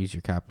way to use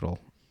your capital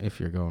if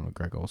you're going with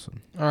Greg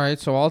Olsen. All right,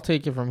 so I'll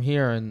take it from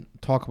here and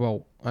talk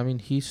about. I mean,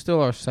 he's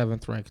still our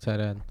 7th ranked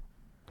tight end.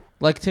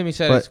 Like Timmy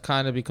said, it's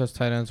kind of because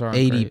tight ends aren't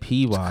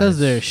ADP wise. Because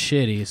they're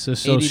shitty. So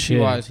ADP shitty.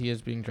 wise, he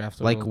is being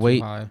drafted a little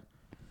too high.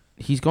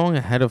 He's going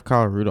ahead of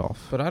Kyle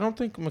Rudolph. But I don't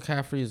think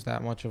McCaffrey is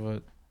that much of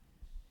a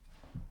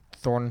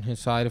thorn in his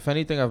side. If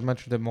anything, I've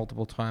mentioned it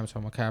multiple times how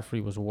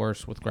McCaffrey was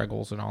worse with Greg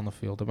Olsen on the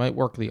field. It might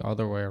work the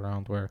other way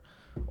around where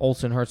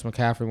Olsen hurts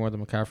McCaffrey more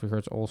than McCaffrey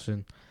hurts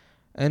Olsen.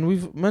 And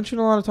we've mentioned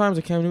a lot of times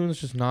that Cam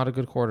Newton's just not a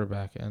good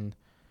quarterback. And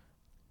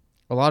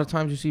a lot of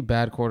times you see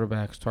bad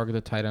quarterbacks target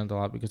the tight end a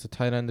lot because the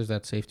tight end is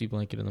that safety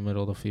blanket in the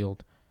middle of the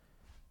field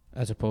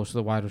as opposed to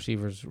the wide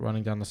receivers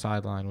running down the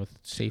sideline with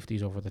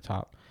safeties over the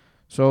top.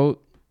 So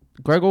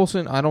Greg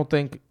Olsen, I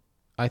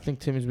think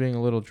Tim is being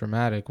a little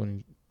dramatic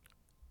when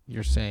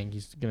you're saying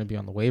he's going to be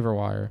on the waiver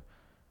wire,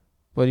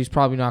 but he's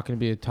probably not going to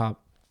be a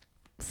top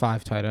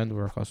 5 tight end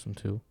we're accustomed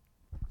to.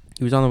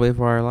 He was on the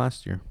waiver wire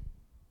last year.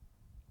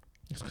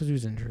 It's because he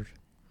was injured.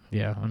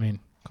 Yeah, I mean,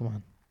 come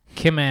on.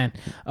 Kim man.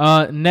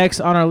 Next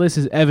on our list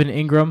is Evan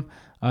Ingram.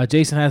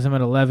 Jason has him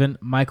at 11.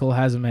 Michael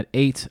has him at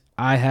 8.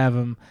 I have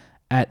him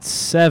at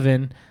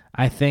 7.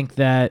 I think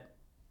that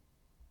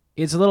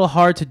it's a little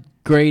hard to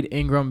grade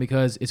Ingram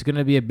because it's going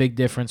to be a big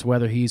difference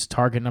whether he's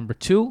target number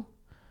 3,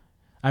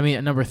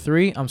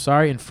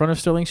 in front of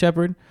Sterling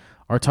Shepard,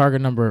 or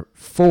target number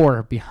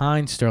 4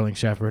 behind Sterling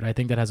Shepard. I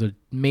think that has a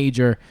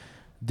major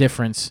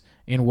difference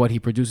in what he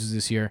produces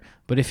this year.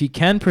 But if he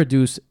can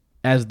produce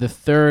as the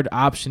 3rd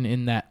option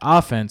in that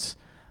offense,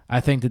 I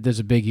think that there's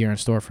a big year in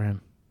store for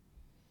him.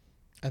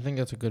 I think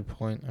that's a good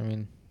point. I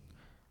mean,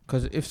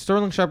 because if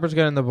Sterling Shepard's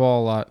getting the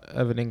ball a lot,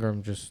 Evan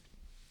Ingram it's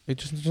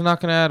just not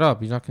going to add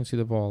up. He's not going to see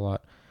the ball a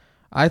lot.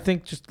 I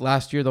think just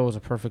last year, though, was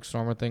a perfect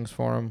storm of things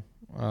for him.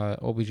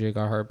 OBJ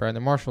got hurt.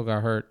 Brandon Marshall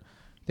got hurt.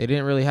 They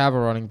didn't really have a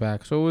running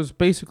back. So it was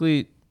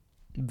basically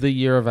the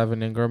year of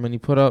Evan Ingram, and he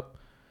put up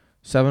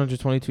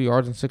 722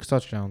 yards and 6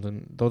 touchdowns,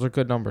 and those are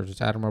good numbers.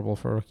 It's admirable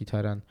for a rookie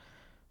tight end.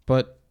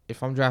 But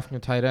if I'm drafting a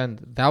tight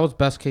end, that was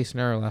best case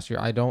scenario last year.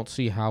 I don't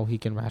see how he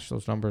can match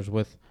those numbers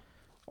with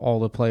all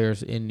the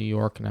players in New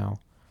York now.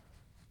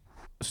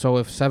 So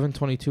if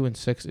 722 and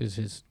 6 is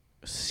his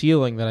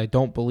ceiling that I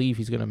don't believe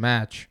he's going to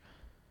match,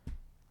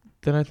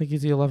 then I think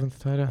he's the 11th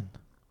tight end.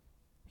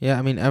 Yeah,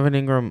 I mean, Evan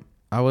Ingram,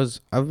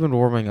 I've been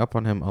warming up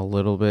on him a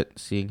little bit,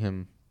 seeing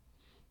him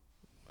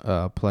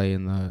play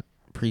in the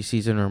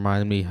preseason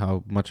reminded me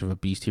how much of a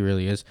beast he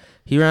really is.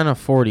 He ran a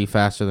 40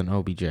 faster than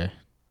OBJ. I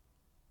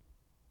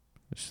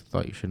just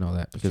thought you should know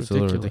that because it's a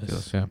little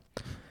ridiculous. Yeah.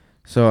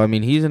 So, I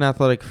mean, he's an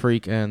athletic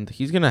freak, and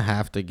he's going to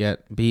have to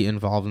be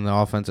involved in the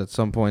offense at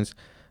some points.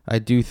 I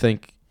do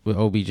think with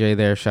OBJ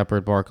there,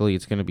 Shepard, Barkley,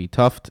 it's going to be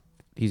tough.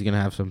 He's going to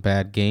have some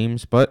bad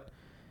games, but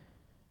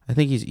I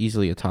think he's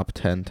easily a top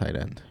 10 tight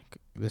end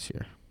this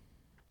year.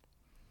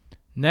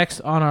 Next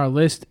on our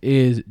list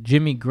is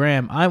Jimmy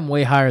Graham. I'm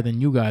way higher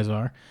than you guys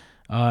are.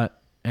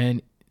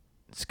 And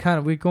it's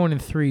we're going in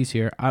 3s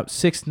here.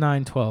 6,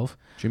 9, 12.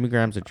 Jimmy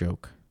Graham's a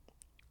joke.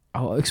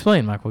 Oh,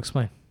 explain, Michael.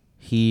 Explain.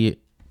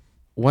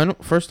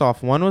 First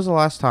off, when was the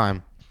last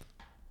time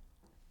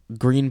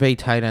Green Bay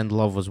tight end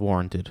love was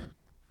warranted?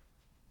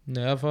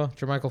 Never.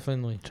 Jermichael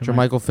Finley.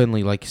 Jermichael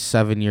Finley,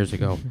 7 years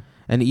ago.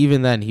 And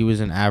even then, he was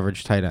an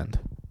average tight end.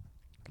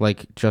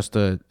 Just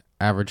a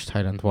average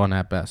tight end 1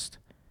 at best.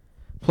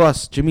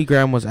 Plus, Jimmy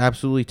Graham was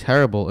absolutely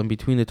terrible in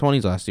between the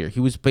 20s last year. He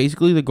was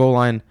basically the goal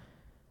line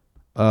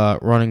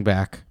running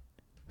back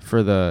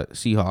for the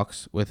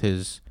Seahawks with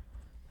his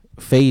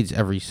fades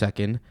every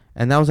second,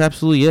 and that was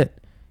absolutely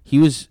it.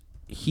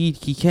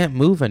 He can't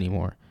move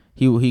anymore.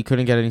 He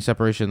couldn't get any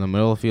separation in the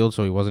middle of the field,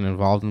 so he wasn't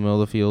involved in the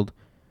middle of the field.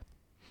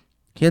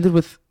 He ended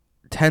with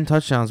 10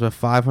 touchdowns with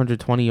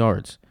 520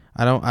 yards.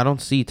 I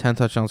don't see 10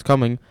 touchdowns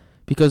coming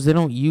because they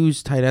don't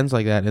use tight ends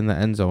like that in the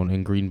end zone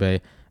in Green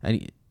Bay.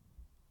 And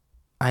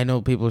I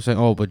know people are saying,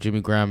 "Oh, but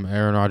Jimmy Graham,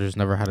 Aaron Rodgers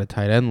never had a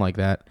tight end like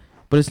that."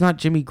 But it's not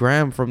Jimmy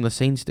Graham from the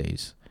Saints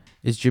days.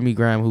 is Jimmy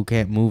Graham, who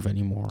can't move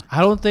anymore.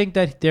 I don't think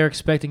that they're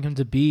expecting him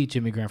to be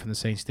Jimmy Graham from the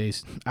Saints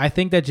days. I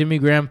think that Jimmy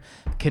Graham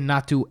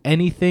cannot do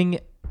anything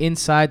in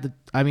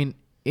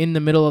the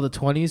middle of the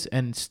 20s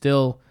and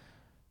still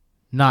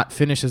not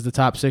finish as the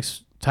top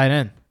 6 tight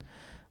end.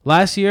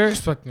 Last year,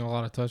 expecting a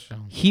lot of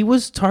touchdowns. He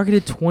was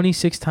targeted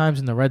 26 times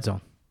in the red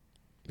zone.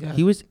 Yeah.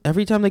 He was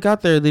every time they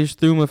got there, they just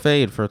threw him a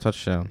fade for a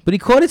touchdown. But he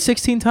caught it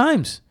 16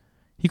 times.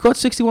 He caught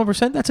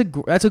 61%.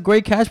 That's a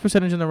great catch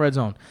percentage in the red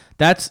zone.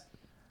 That's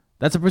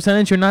a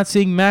percentage you're not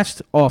seeing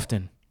matched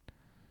often.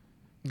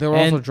 They were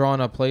also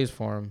drawing up plays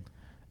for him.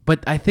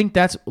 But I think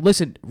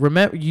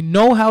remember, you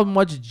know how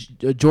much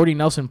Jordy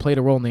Nelson played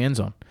a role in the end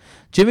zone.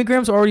 Jimmy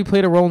Graham's already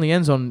played a role in the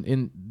end zone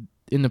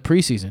in the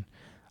preseason.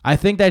 I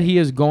think that he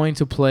is going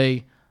to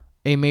play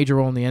a major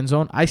role in the end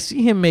zone. I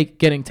see him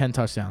getting 10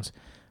 touchdowns,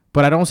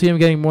 but I don't see him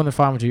getting more than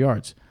 500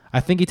 yards. I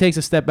think he takes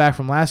a step back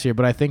from last year,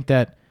 but I think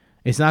that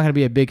it's not going to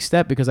be a big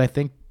step because I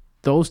think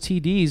those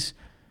TDs,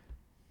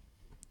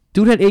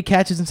 dude had 8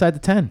 catches inside the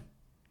 10.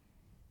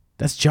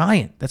 That's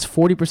giant. That's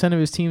 40% of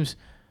his team's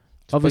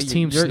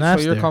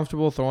snaps. So you're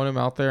comfortable throwing him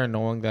out there and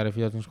knowing that if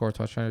he doesn't score a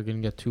touchdown, you're going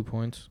to get 2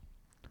 points?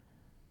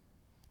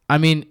 I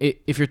mean,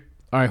 if you're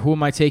all right, who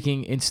am I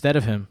taking instead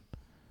of him?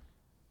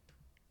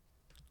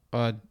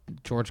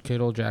 George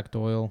Kittle, Jack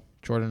Doyle,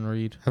 Jordan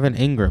Reed. Evan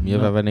Ingram. You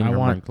have Evan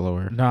Ingram ranked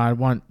lower. No, I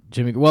want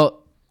Jimmy.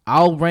 Well,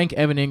 I'll rank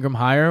Evan Ingram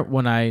higher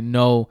when I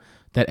know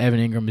that Evan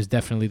Ingram is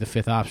definitely the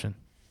 5th option.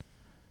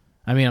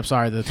 I mean, I'm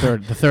sorry, the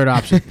third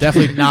option.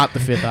 Definitely not the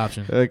 5th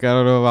option. Like, I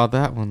don't know about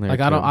that one there.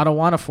 Like, I don't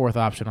want a 4th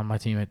option on my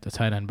team at the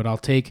tight end, but I'll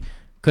take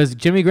because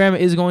Jimmy Graham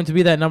is going to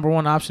be that number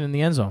 1 option in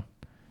the end zone.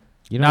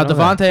 Now,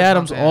 Devontae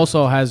Adams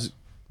also has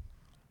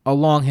a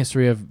long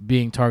history of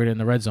being targeted in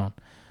the red zone,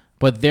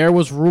 but there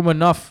was room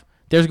enough.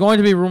 There's going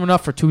to be room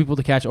enough for 2 people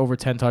to catch over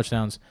 10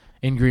 touchdowns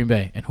in Green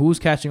Bay. And who's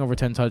catching over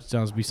 10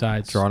 touchdowns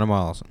besides Geronimo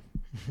Allison?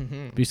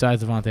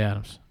 Besides Devontae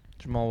Adams?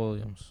 Jamal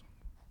Williams.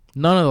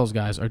 None of those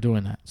guys are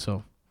doing that.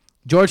 So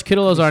George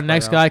Kittle is our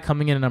next guy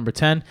coming in at number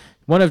 10.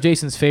 One of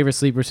Jason's favorite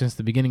sleepers since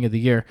the beginning of the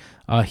year.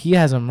 He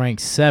has him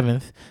ranked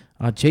 7th.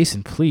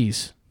 Jason,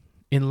 please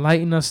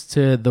enlighten us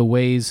to the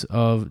ways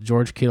of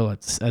George Kittle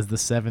as the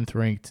 7th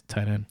ranked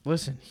tight end.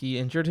 Listen, he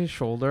injured his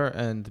shoulder,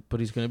 but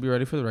he's going to be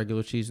ready for the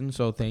regular season.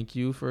 So thank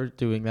you for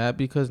doing that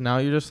because now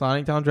you're just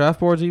sliding down draft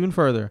boards even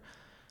further.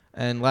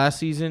 And last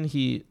season,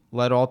 he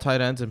led all tight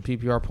ends in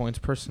PPR points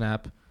per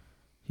snap.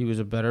 He was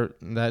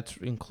that's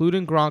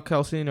including Gronk,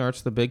 Kelsey, and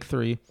Ertz, the big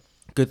 3.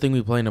 Good thing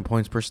we play in a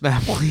points per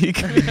snap league.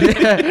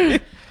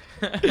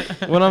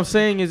 What I'm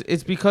saying is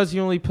it's because he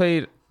only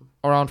played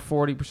around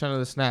 40% of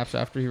the snaps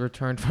after he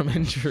returned from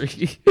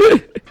injury.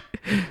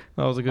 That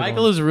was a good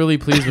Michael one. is really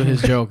pleased with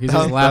his joke. He's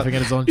just laughing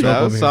at his own joke.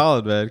 That was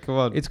solid, man. Come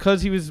on. It's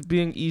because he was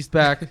being eased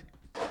back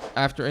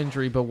after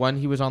injury, but when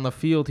he was on the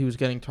field, he was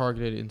getting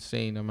targeted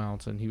insane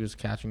amounts, and he was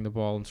catching the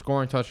ball and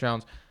scoring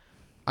touchdowns.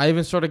 I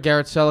even started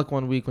Garrett Selleck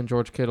one week when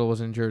George Kittle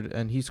was injured,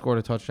 and he scored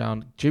a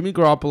touchdown. Jimmy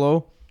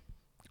Garoppolo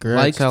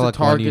likes to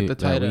target the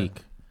tight end,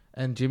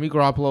 and Jimmy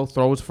Garoppolo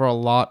throws for a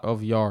lot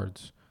of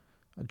yards.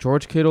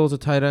 George Kittle is a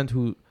tight end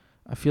who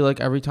I feel like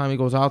every time he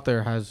goes out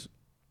there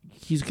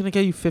he's going to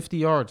get you 50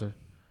 yards.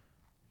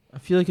 I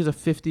feel like he's a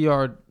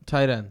 50-yard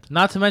tight end.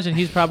 Not to mention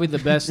he's probably the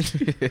best.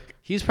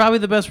 He's probably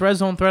the best red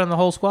zone threat in the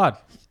whole squad.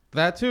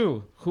 That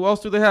too. Who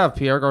else do they have?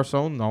 Pierre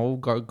Garcon? No.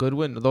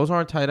 Goodwin? Those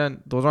aren't tight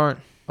end. Those aren't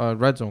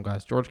red zone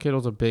guys. George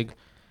Kittle's a big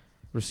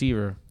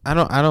receiver. I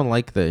don't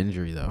like the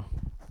injury though.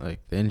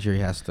 Like the injury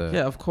has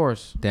to of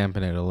course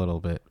dampen it a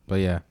little bit. But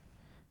yeah,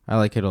 I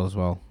like Kittle as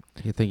well.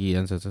 I think he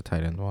ends as a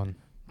tight end 1.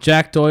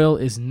 Jack Doyle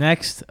is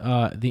next.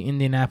 The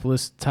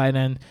Indianapolis tight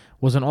end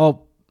was a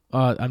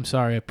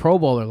Pro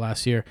Bowler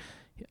last year.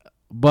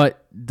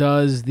 But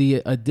does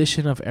the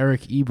addition of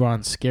Eric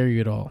Ebron scare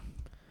you at all?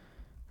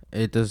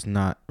 It does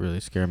not really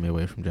scare me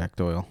away from Jack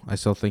Doyle. I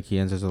still think he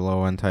ends as a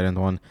low-end tight end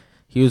 1.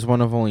 He was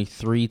one of only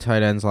 3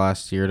 tight ends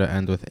last year to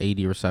end with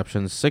 80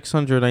 receptions,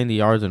 690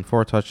 yards, and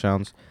 4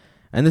 touchdowns.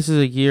 And this is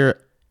a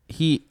year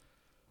he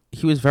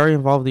was very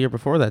involved the year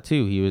before that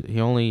too. He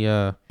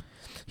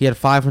had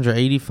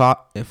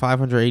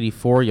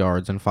 584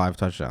 yards and 5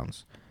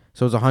 touchdowns.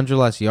 So it's 100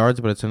 less yards,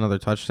 but it's another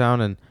touchdown,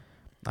 and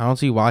I don't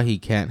see why he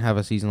can't have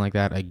a season like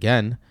that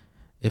again,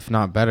 if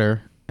not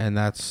better. And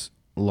that's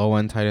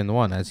low-end tight end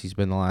 1, as he's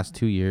been the last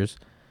 2 years.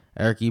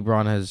 Eric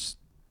Ebron has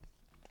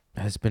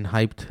been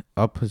hyped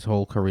up his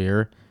whole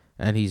career,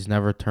 and he's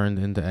never turned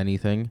into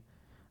anything.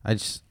 I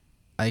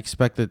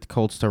expect the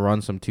Colts to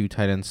run some 2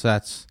 tight end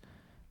sets,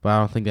 but I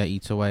don't think that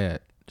eats away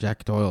at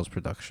Jack Doyle's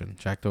production.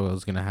 Jack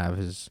Doyle's going to have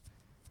his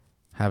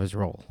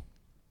role.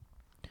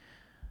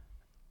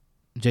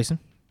 Jason?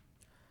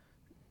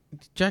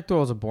 Jack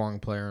Doyle's a boring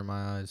player in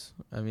my eyes.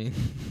 I mean,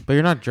 but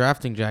you're not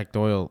drafting Jack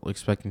Doyle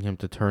expecting him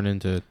to turn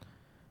into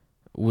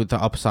with the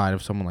upside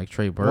of someone like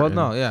Trey Burton.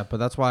 Well, no, yeah, but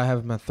that's why I have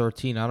him at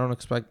 13. I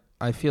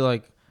feel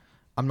like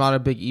I'm not a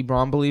big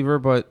Ebron believer,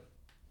 but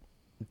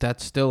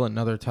that's still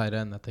another tight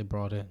end that they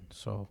brought in.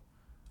 So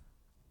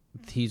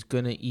he's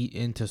going to eat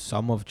into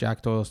some of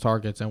Jack Doyle's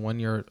targets. And when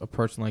you're a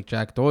person like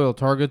Jack Doyle,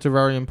 targets are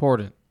very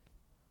important.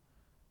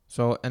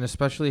 So, and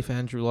especially if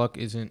Andrew Luck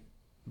isn't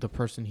the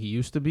person he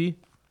used to be,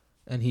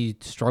 and he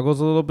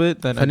struggles a little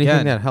bit, then if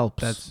anything that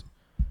helps. That's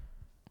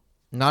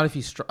not if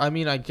he's. I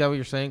mean, I get what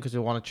you're saying because they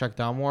want to check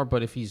down more,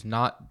 but if he's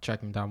not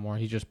checking down more,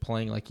 he's just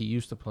playing like he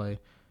used to play,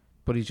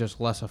 but he's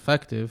just less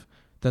effective,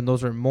 then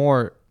those are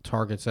more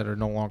targets that are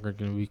no longer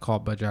going to be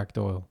caught by Jack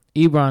Doyle.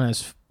 Ebron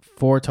has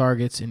 4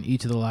 targets in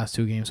each of the last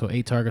 2 games, so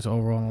 8 targets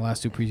overall in the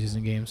last 2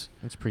 preseason games.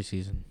 It's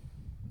preseason.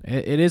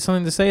 It is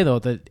something to say, though,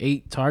 that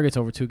 8 targets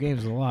over 2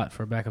 games is a lot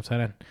for a backup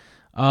tight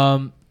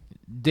end.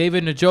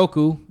 David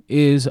Njoku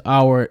is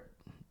our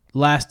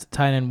last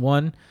tight end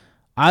 1.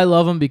 I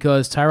love him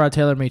because Tyrod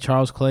Taylor made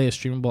Charles Clay a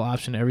streamable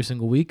option every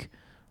single week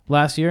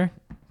last year.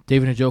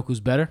 David Njoku's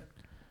better.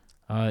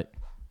 That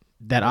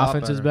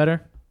offense is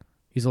better.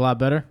 He's a lot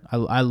better.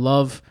 I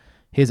love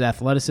his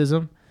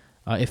athleticism.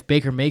 If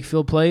Baker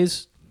Mayfield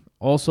plays,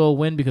 also a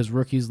win because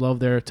rookies love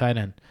their tight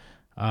end.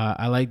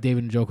 I like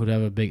David Njoku to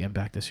have a big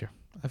impact this year.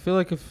 I feel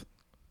like if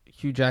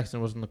Hugh Jackson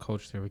wasn't the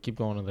coach there, we keep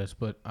going to this,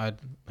 but I'd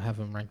have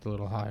him ranked a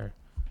little higher.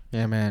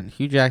 Yeah, man.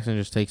 Hugh Jackson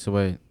just takes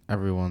away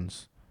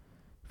everyone's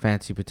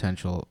fancy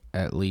potential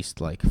at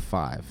least like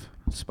 5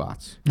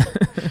 spots.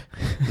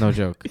 No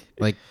joke.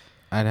 Like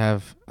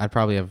I'd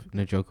probably have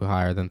Njoku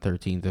higher than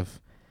 13th if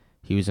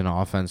he was in an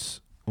offense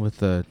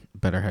with a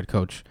better head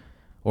coach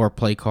or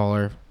play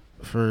caller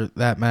for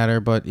that matter.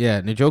 But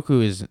yeah,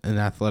 Njoku is an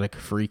athletic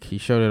freak. He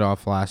showed it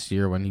off last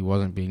year when he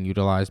wasn't being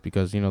utilized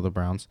because, the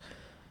Browns.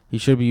 He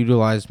should be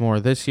utilized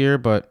more this year,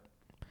 but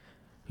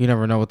you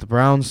never know with the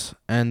Browns.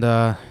 And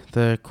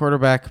the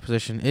quarterback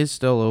position is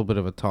still a little bit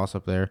of a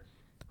toss-up there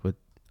with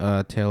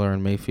Taylor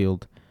and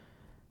Mayfield.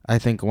 I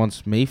think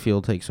once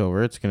Mayfield takes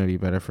over, it's going to be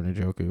better for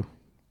Njoku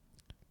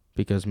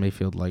because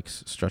Mayfield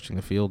likes stretching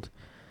the field,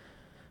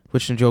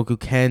 which Njoku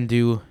can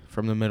do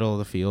from the middle of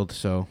the field.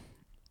 So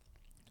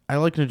I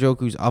like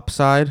Njoku's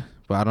upside,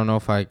 but I don't know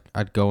if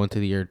I'd go into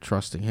the year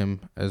trusting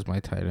him as my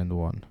tight end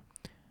 1.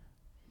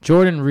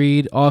 Jordan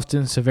Reed,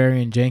 Austin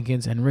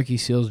Severian-Jenkins, and Ricky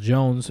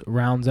Seals-Jones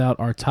rounds out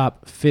our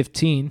top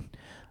 15.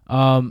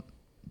 Talk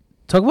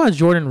about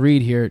Jordan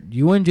Reed here.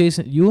 You and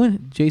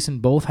Jason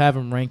both have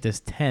him ranked as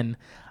 10.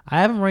 I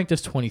have him ranked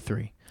as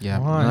 23. Yeah,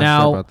 I'm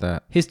not sure about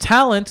that. His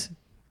talent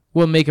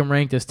will make him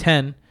ranked as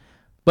 10.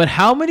 But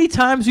how many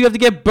times do you have to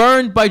get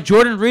burned by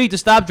Jordan Reed to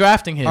stop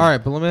drafting him? All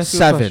right, but let me ask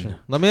you a question.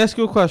 Let me ask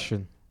you a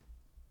question.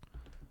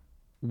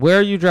 Where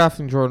are you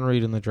drafting Jordan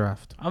Reed in the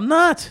draft? I'm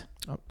not.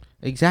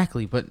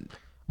 Exactly, but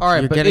all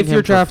right, but if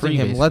you're drafting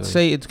him, let's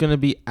say it's going to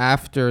be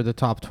after the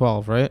top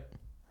 12, right?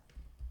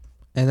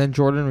 And then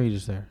Jordan Reed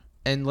is there.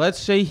 And let's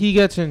say he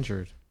gets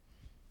injured.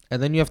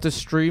 And then you have to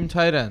stream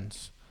tight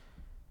ends.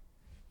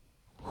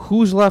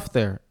 Who's left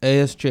there?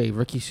 ASJ,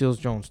 Ricky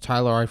Seals-Jones,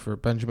 Tyler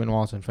Eifert, Benjamin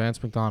Watson,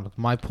 Vance McDonald.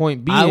 My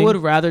point being, I would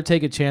rather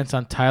take a chance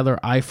on Tyler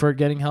Eifert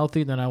getting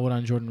healthy than I would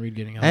on Jordan Reed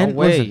getting healthy. And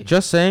listen,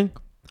 just saying,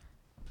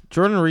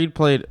 Jordan Reed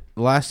played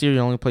last year. He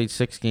only played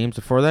 6 games.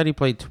 Before that, he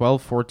played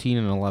 12, 14,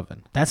 and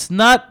 11. That's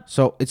not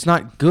so. It's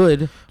not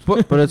good,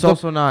 but it's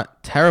also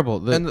not terrible.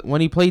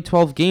 When he played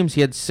 12 games,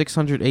 he had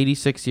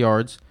 686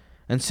 yards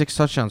and 6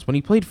 touchdowns. When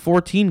he played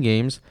 14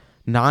 games,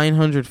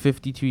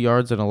 952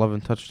 yards and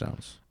 11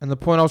 touchdowns. And the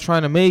point I was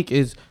trying to make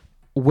is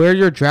where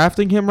you're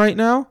drafting him right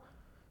now,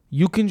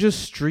 you can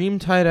just stream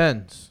tight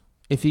ends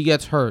if he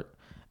gets hurt.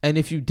 And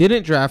if you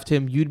didn't draft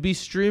him, you'd be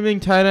streaming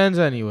tight ends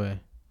anyway.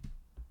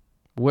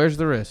 Where's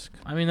the risk?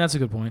 I mean, that's a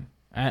good point.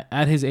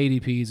 At his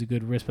ADP, he's a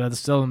good risk, but that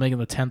still doesn't make him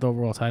the 10th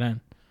overall tight end.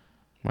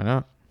 Why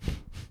not?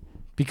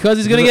 Because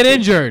he's going to get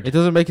injured. It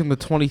doesn't make him the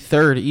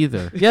 23rd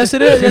either. Yes,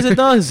 it is. Yes, it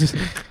does.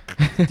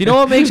 Do you know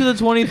what makes you the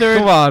 23rd?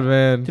 Come on,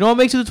 man. Do you know what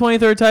makes you the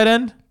 23rd tight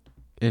end?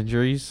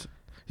 Injuries.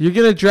 You're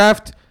going to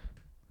draft...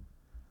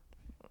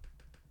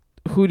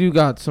 Who do you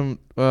got? He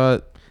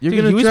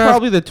was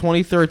probably the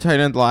 23rd tight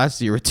end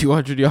last year with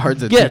 200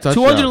 yards and 2 touchdowns.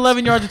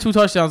 211 yards and 2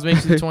 touchdowns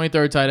makes you the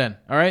 23rd tight end.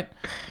 All right?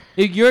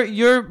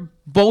 You're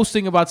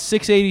boasting about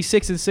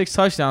 686 and 6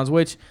 touchdowns,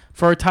 which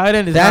for a tight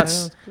end is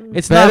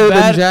it's better not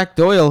bad. Than Jack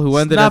Doyle, who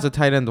ended as a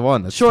tight end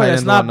 1.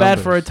 That's not bad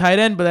for a tight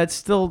end, but that's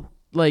still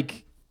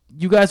like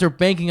you guys are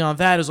banking on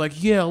that. It's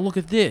like, yeah, look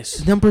at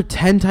this. Number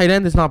 10 tight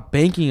end is not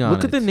banking on it.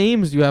 Look at the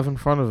names you have in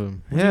front of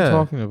him. What are you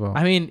talking about?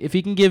 I mean, if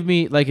he can give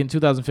me, like in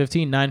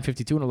 2015,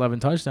 952 and 11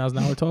 touchdowns,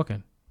 now we're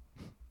talking.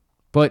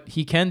 But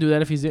he can do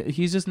that if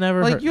he's just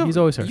never hurt. He's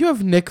always hurt. You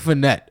have Nick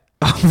Vannett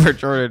over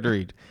Jordan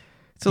Reed.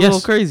 It's a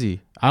little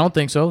crazy. I don't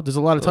think so. There's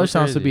a lot of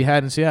touchdowns to be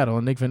had in Seattle,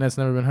 and Nick Vannett's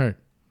never been hurt.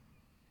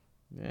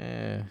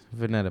 Yeah,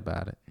 Vannett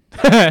about it.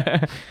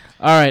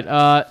 All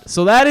right.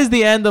 So that is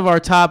the end of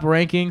our top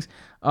rankings.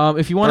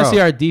 If you want to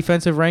see our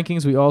defensive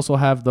rankings, we also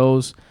have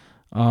those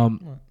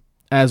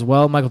as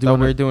well. Michael, do you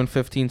want we're doing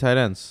 15 tight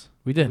ends.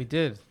 We did. We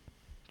did.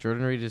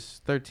 Jordan Reed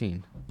is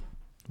 13.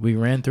 We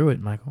ran through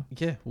it, Michael.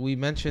 Yeah, we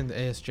mentioned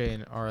ASJ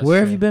and RSJ. Where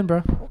have you been,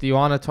 bro? Do you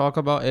want to talk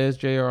about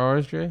ASJ or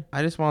RSJ?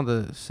 I just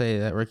wanted to say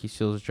that Ricky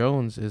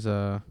Seals-Jones is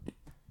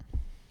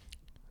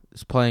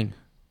playing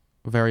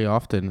very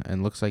often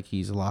and looks like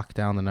he's locked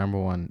down the number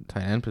 1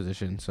 tight end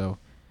position. So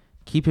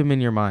keep him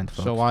in your mind,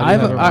 folks. So I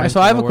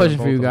have a question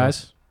for you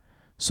guys.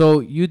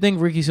 So you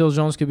think Ricky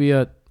Seals-Jones could be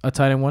a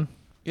tight end 1?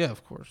 Yeah,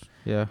 of course.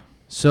 Yeah.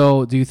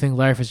 So do you think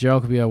Larry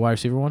Fitzgerald could be a wide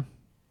receiver 1?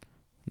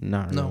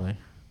 Not really.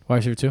 Wide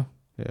receiver 2?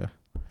 Yeah.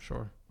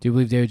 Sure. Do you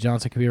believe David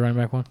Johnson could be a running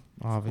back 1?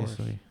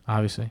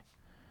 Obviously.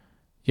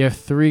 You have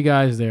 3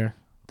 guys there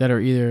that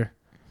are either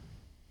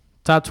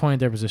top 20 at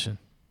their position.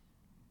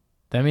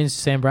 That means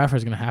Sam Bradford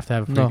is going to have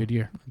a pretty good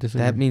year.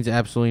 That means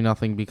absolutely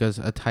nothing because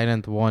a tight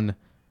end 1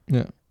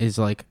 is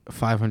like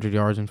 500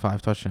 yards and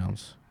 5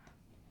 touchdowns.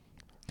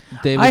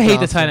 I hate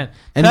the tight end.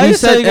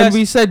 And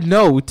we said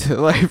no to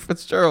Larry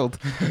Fitzgerald.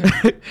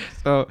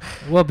 So,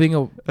 being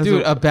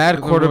a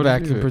bad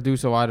quarterback can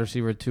produce a wide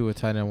receiver 2, a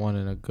tight end 1,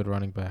 and a good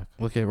running back.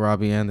 Look at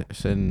Robbie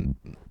Anderson,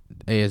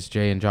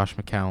 ASJ, and Josh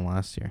McCown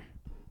last year.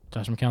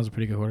 Josh McCown's a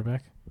pretty good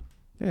quarterback.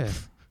 Yeah.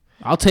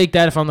 I'll take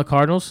that if I'm the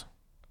Cardinals.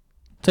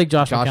 Take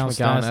Josh McCown's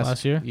stats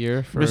last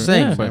year. For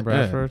Sam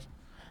Bradford.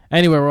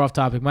 Anyway, we're off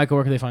topic. Michael,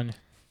 where can they find you?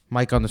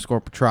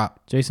 Mike_Petrop.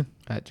 Jason?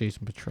 At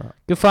Jason Petrop.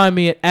 You can find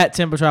me at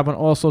Tim Petrop on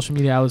all social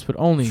media outlets, but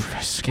only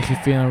if you're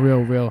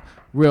feeling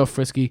real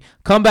frisky.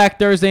 Come back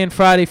Thursday and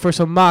Friday for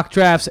some mock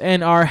drafts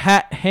and our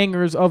hat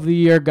hangers of the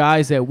year,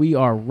 guys, that we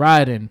are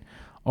riding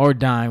or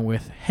dying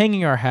with,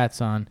 hanging our hats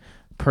on,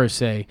 per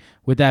se.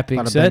 With that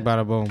being said,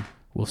 bada boom.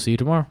 We'll see you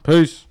tomorrow.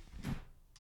 Peace.